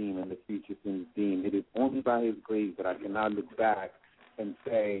seems dim and the future seems dim. It is only by His grace that I can now look back and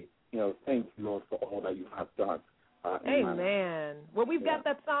say, thank you, Lord, for all that you have done. Amen. Well, we've got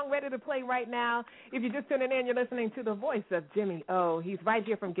that song ready to play right now. If you're just tuning in, you're listening to the voice of Jimmy O. He's right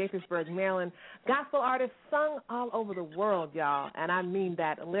here from Gaithersburg, Maryland. Gospel artist sung all over the world, y'all, and I mean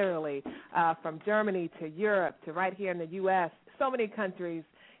that literally, from Germany to Europe to right here in the U.S., so many countries.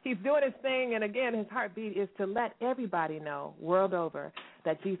 He's doing his thing, and again, his heartbeat is to let everybody know, world over,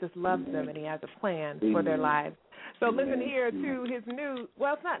 that Jesus loves them and He has a plan for their lives. So listen here to his new,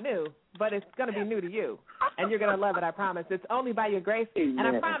 well, it's not new, but it's going to be new to you, and you're going to love it, I promise. It's Only by Your Grace, and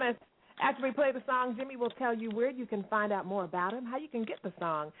I promise after we play the song, Jimmy will tell you where you can find out more about him, how you can get the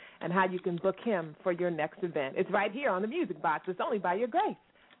song, and how you can book him for your next event. It's right here on the Music Box. It's Only by Your Grace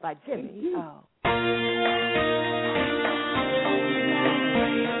by Jimmy O.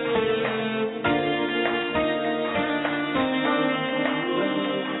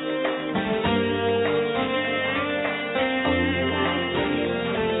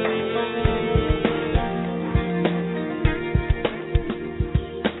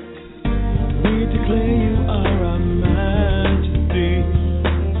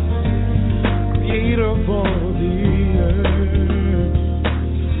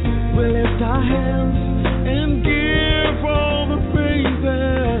 Our hands and give all the praise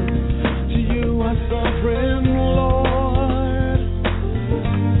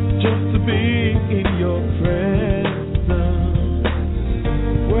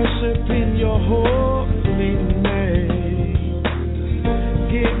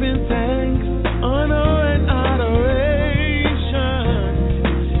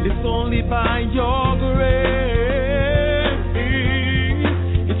only by your grace.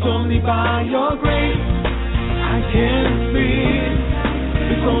 It's only by your grace I can speak.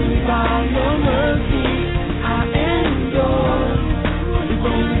 It's only by your mercy I endure. It's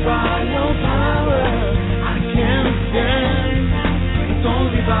only by your power I can stand. It's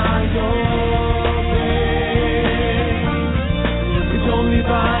only by your grace. It's only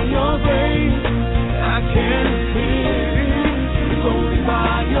by your grace I can speak. It's only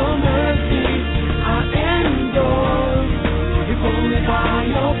by your mercy I endure. It's only by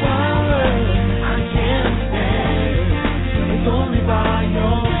your power I can stand. It's only by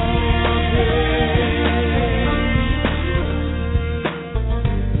your grace.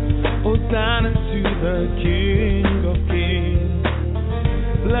 Hosanna to the King of Kings.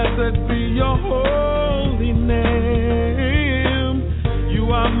 Blessed be your holy name.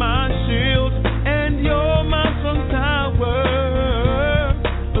 You are my shield and you're my strong tower.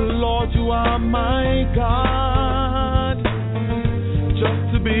 Lord, you are my God.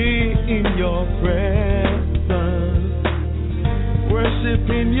 Just to be in your presence,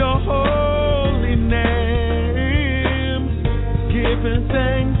 worshiping your holy name, giving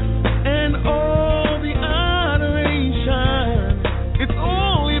thanks and all the adoration. It's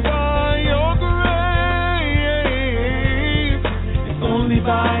only by your grace. It's only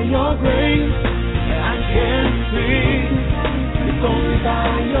by your grace I can speak. It's only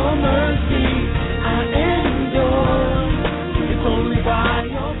by your mercy I endure. It's only by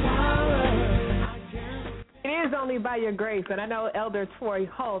your power I can. It is only by your grace, and I know Elder Troy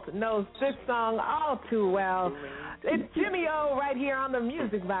Holt knows this song all too well. It's Jimmy O right here on the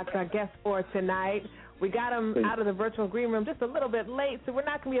Music Box, our guest for tonight. We got him out of the virtual green room just a little bit late, so we're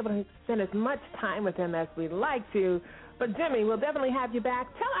not going to be able to spend as much time with him as we'd like to. But, Jimmy, we'll definitely have you back.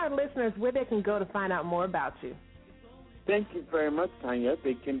 Tell our listeners where they can go to find out more about you. Thank you very much, Tanya.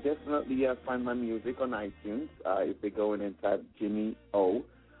 They can definitely find my music on iTunes if they go in and type Jimmy O,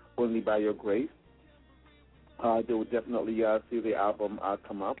 Only by Your Grace. They will definitely see the album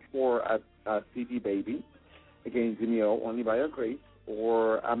come up, or CD Baby. Again, Jimmy O, Only by Your Grace,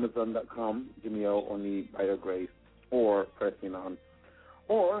 or Amazon.com, Jimmy O, Only by Your Grace, or Pressing On.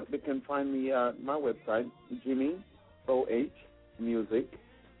 Or they can find me my website,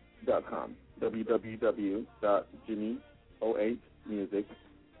 JimmyOHmusic.com,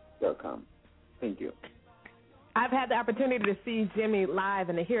 www.JimmyOHmusic.com. Thank you. I've had the opportunity to see Jimmy live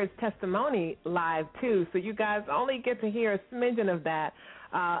and to hear his testimony live, too, so you guys only get to hear a smidgen of that.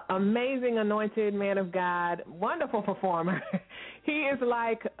 Amazing anointed man of God, wonderful performer. He is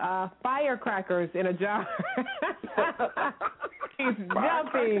like firecrackers in a jar. He's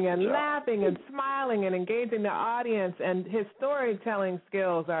jumping and laughing and smiling and engaging the audience, and his storytelling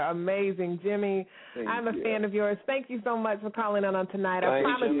skills are amazing. Jimmy, I'm a fan of yours. Thank you so much for calling in on tonight. I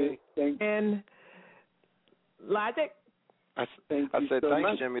promise you. In Logic? I said, thank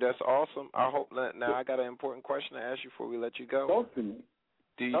you, Jimmy. That's awesome. I hope that now I got an important question to ask you before we let you go. Talk to me.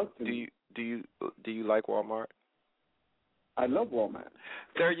 Do you like Wal-Mart? I love Wal-Mart.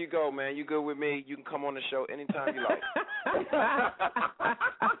 There you go, man. You good with me? You can come on the show anytime you like.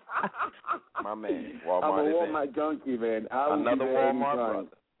 My man, Wal-Mart. I'm a Wal-Mart junkie, man. Another Wal-Mart brother.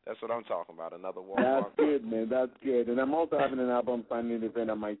 That's what I'm talking about. Another Wal-Mart. That's good, man. That's good. And I'm also having an album signing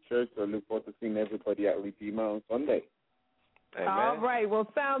event at my church, so I look forward to seeing everybody at Redeemer on Sunday. Amen. All right. Well,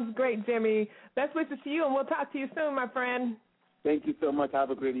 sounds great, Jimmy. Best wishes to you, and we'll talk to you soon, my friend. Thank you so much. Have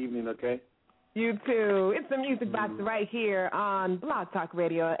a great evening, okay? You too. It's the Music Box right here on Blog Talk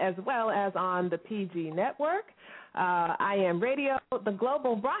Radio as well as on the PG Network, IM Radio, the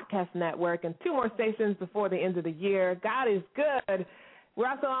Global Broadcast Network, and 2 more stations before the end of the year. God is good. We're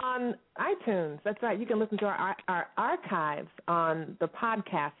also on iTunes. That's right. You can listen to our archives on the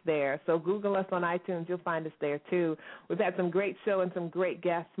podcast there. So Google us on iTunes. You'll find us there, too. We've had some great show and some great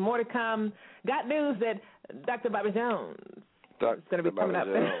guests. More to come. Got news that Dr. Bobby Jones is going to be coming up.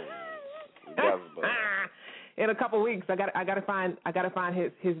 In a couple weeks. I gotta find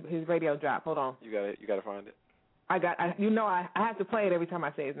his radio drop. Hold on. You gotta find it. I have to play it every time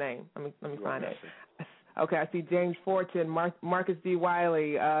I say his name. Let me find it. Okay, I see James Fortune, Marcus D.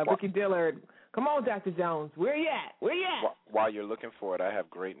 Wiley, Ricky Dillard. Come on, Dr. Jones. Where you at? While you're looking for it, I have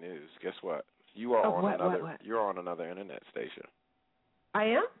great news. Guess what? You are You're on another internet station. I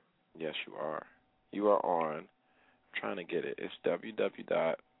am? Yes, you are. You are on. I'm trying to get it. It's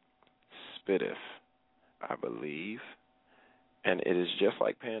www.spitif, I believe, and it is just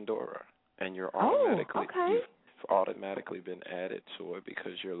like Pandora, and you've automatically been added to it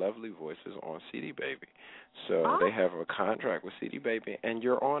because your lovely voice is on CD Baby. So they have a contract with CD Baby, and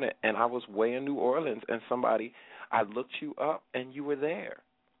you're on it. And I was way in New Orleans, and I looked you up, and you were there.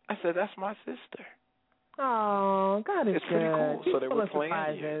 I said, that's my sister. Oh, God is it's good. Pretty cool. She's so they full were of playing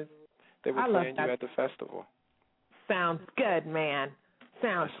surprises. you. They were playing you at the festival. Sounds good, man.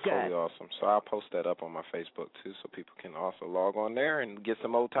 Sounds good. Totally awesome. So I'll post that up on my Facebook too, so people can also log on there and get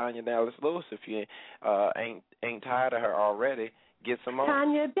some old Tanya Dallas Lewis. If you ain't tired of her already, get some more.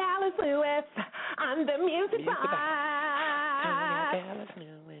 Tanya Dallas Lewis on the Music Box. Tanya Dallas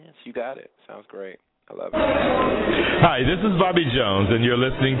Lewis. You got it. Sounds great. I love it. Hi, this is Bobby Jones, and you're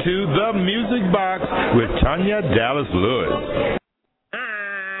listening to The Music Box with Tanya Dallas Lewis.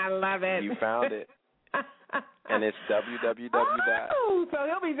 I love it. You found it. And it's www. Oh, so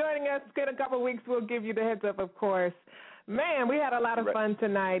he'll be joining us in a couple of weeks. We'll give you the heads up, of course. Man, we had a lot of fun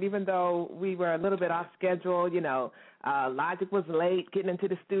tonight, even though we were a little bit off schedule. You know, Logic was late getting into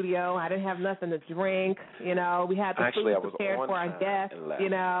the studio. I didn't have nothing to drink. You know, we had the food prepared for our guests. You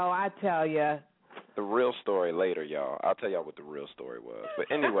know, I tell you. The real story later, y'all. I'll tell y'all what the real story was.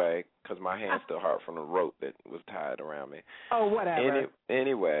 But anyway, because my hand's still hurt from the rope that was tied around me. Oh, whatever.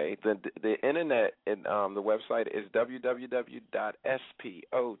 Anyway, the internet, and the website is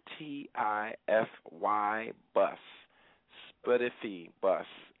www.spotify bus, Spotify bus.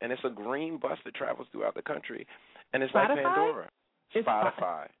 And it's a green bus that travels throughout the country. And it's Spotify? like Pandora.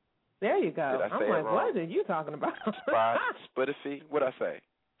 Spotify. There you go. Did I say I'm like, it wrong? what are you talking about? Spotify? What'd I say?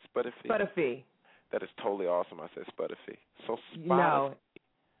 Spotify. That is totally awesome. I said Spotify. So Spotify. No,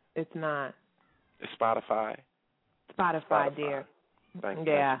 it's not. It's Spotify. Spotify, dear. Thank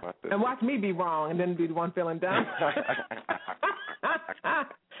yeah. you, and watch me be wrong and then be the one feeling dumb.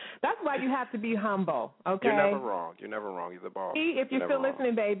 That's why you have to be humble, okay? You're never wrong. You're the boss. If you're still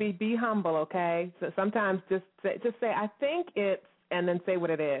listening, baby, be humble, okay? So sometimes just say, I think it's, and then say what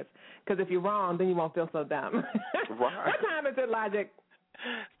it is. Because if you're wrong, then you won't feel so dumb. Right. What time is it, Logic?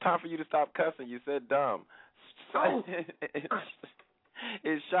 It's time for you to stop cussing. You said dumb. Oh.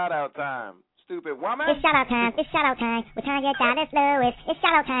 It's shout-out time. Stupid woman. It's shout-out time. It's shout-out time. With Tanya Dallas Lewis. It's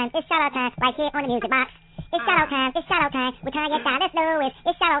shout-out time. It's shout-out time. Right here on the Music Box. It's shout-out time. It's shout-out time. With Tanya Dallas Lewis.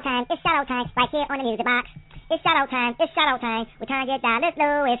 It's shout-out time. It's shout-out time. Right here on the Music Box. It's shout-out time. It's shout-out time. With Tanya Dallas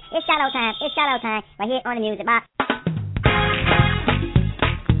Lewis. It's shout-out time. It's shout-out time. Right here on the Music Box.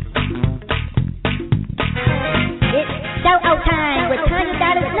 It's shout-out time with Tanya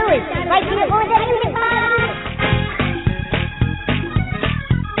Dallas Lewis. Right here on the Music Box.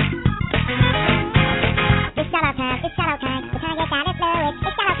 It's shout-out time. It's shout-out time with Tanya Dallas Lewis.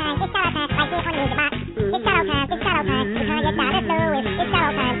 It's shout-out time. It's shout-out time. Right here on the Music Box. It's shout-out time. It's shout-out time with Tanya Dallas Lewis. It's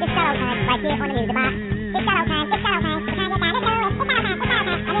shout-out time. It's shout-out time. Right here on the Music Box. It's shout-out time. It's shout-out time with Tanya Dallas Lewis. It's shout-out time. It's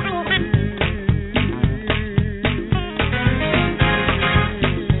shout-out time. Right here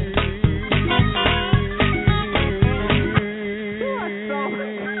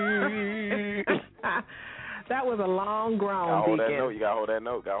on the Music Box. That was a long groan. You gotta hold Deacon. that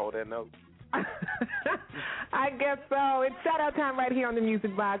note. I guess so. It's shout-out time right here on the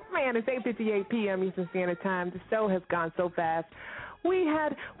Music Box. Man, it's 8:58 p.m. Eastern Standard Time. The show has gone so fast. We've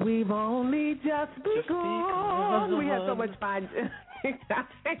only just begun. We had so much fun.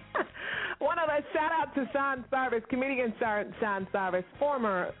 Want to shout-out to Sean Sarvis, comedian Sean Sarvis,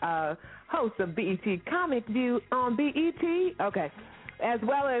 former host of BET Comic View on BET. Okay. As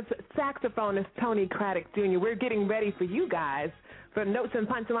well as saxophonist Tony Craddock Jr. We're getting ready for you guys for Notes and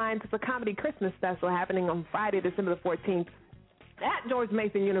Punchlines. It's a comedy Christmas special happening on Friday, December the 14th at George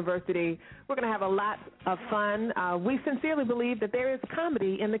Mason University. We're going to have a lot of fun. We sincerely believe that there is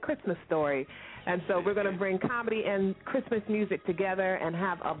comedy in the Christmas story. And so we're going to bring comedy and Christmas music together and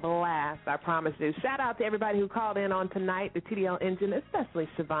have a blast, I promise you. Shout out to everybody who called in on tonight, the TDL Engine, especially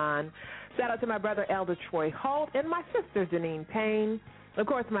Siobhan. Shout out to my brother, Elder Troy Holt, and my sister, Janine Payne. Of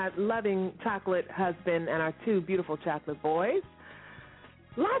course, my loving chocolate husband and our two beautiful chocolate boys.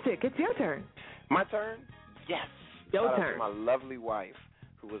 Logic, it's your turn. My turn? Yes. Your Shout turn. out to my lovely wife,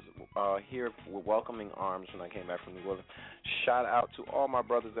 who was here with welcoming arms when I came back from New Orleans. Shout out to all my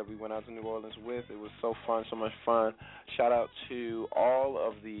brothers that we went out to New Orleans with. It was so fun, so much fun. Shout out to all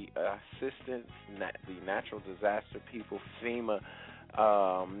of the assistants, the natural disaster people, FEMA,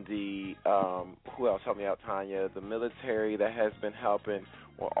 who else helped me out, Tanya, the military that has been helping,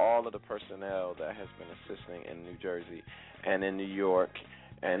 or all of the personnel that has been assisting in New Jersey and in New York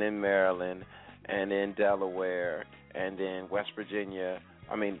and in Maryland and in Delaware and in West Virginia.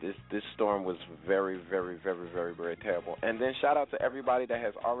 I mean, this storm was very, very, very, very, very terrible. And then shout out to everybody that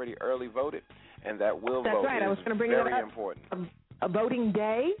has already early voted and that will That's vote. right. I was going to bring very it up. Important. A voting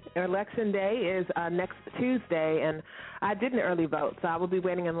day, election day, is next Tuesday, and I didn't early vote, so I will be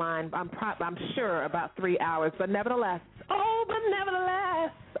waiting in line. I'm sure about 3 hours, but nevertheless,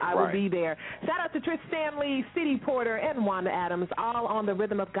 I will be there. Shout out to Trish Stanley, City Porter, and Wanda Adams, all on the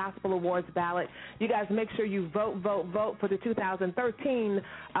Rhythm of Gospel Awards ballot. You guys make sure you vote for the 2013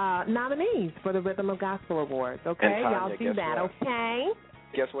 nominees for the Rhythm of Gospel Awards, okay? Tanya, y'all see that, what? okay?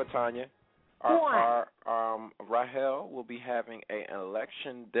 Guess what, Tanya? Rahel will be having an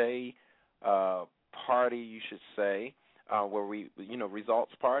election day party, you should say, where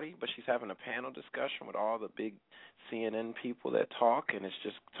results party, but she's having a panel discussion with all the big CNN people that talk, and it's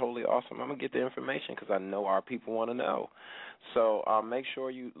just totally awesome. I'm going to get the information because I know our people want to know. So make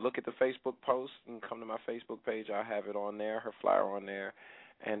sure you look at the Facebook post and come to my Facebook page. I'll have it on there, her flyer on there.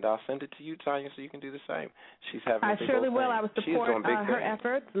 And I'll send it to you, Tanya, so you can do the same. She's having a big surely will. thing. I will support her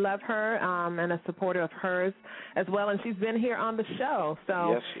efforts, love her, and a supporter of hers as well. And she's been here on the show.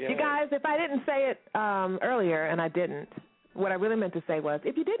 So, you guys, if I didn't say it earlier, and I didn't, what I really meant to say was,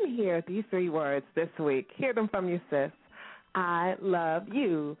 if you didn't hear these 3 words this week, hear them from you, sis. I love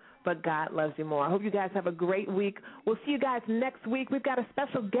you, but God loves you more. I hope you guys have a great week. We'll see you guys next week. We've got a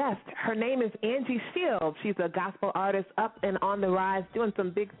special guest. Her name is Angie Shields. She's a gospel artist up and on the rise, doing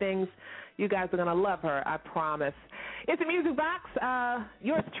some big things. You guys are going to love her, I promise. It's the Music Box.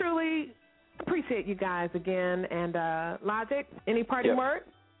 Yours truly. Appreciate you guys again. And Logic, any parting word?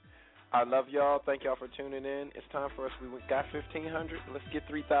 I love y'all. Thank y'all for tuning in. It's time for us. We got 1,500. Let's get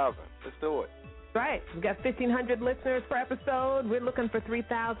 3,000. Let's do it. Right. We've got 1,500 listeners per episode. We're looking for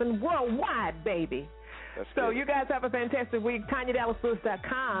 3,000 worldwide, baby. So you guys have a fantastic week.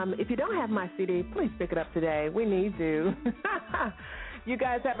 TanyaDallasLewis.com. If you don't have my CD, please pick it up today. We need you. You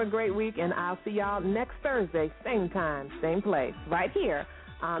guys have a great week, and I'll see y'all next Thursday, same time, same place, right here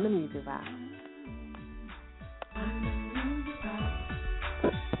on the Music Box.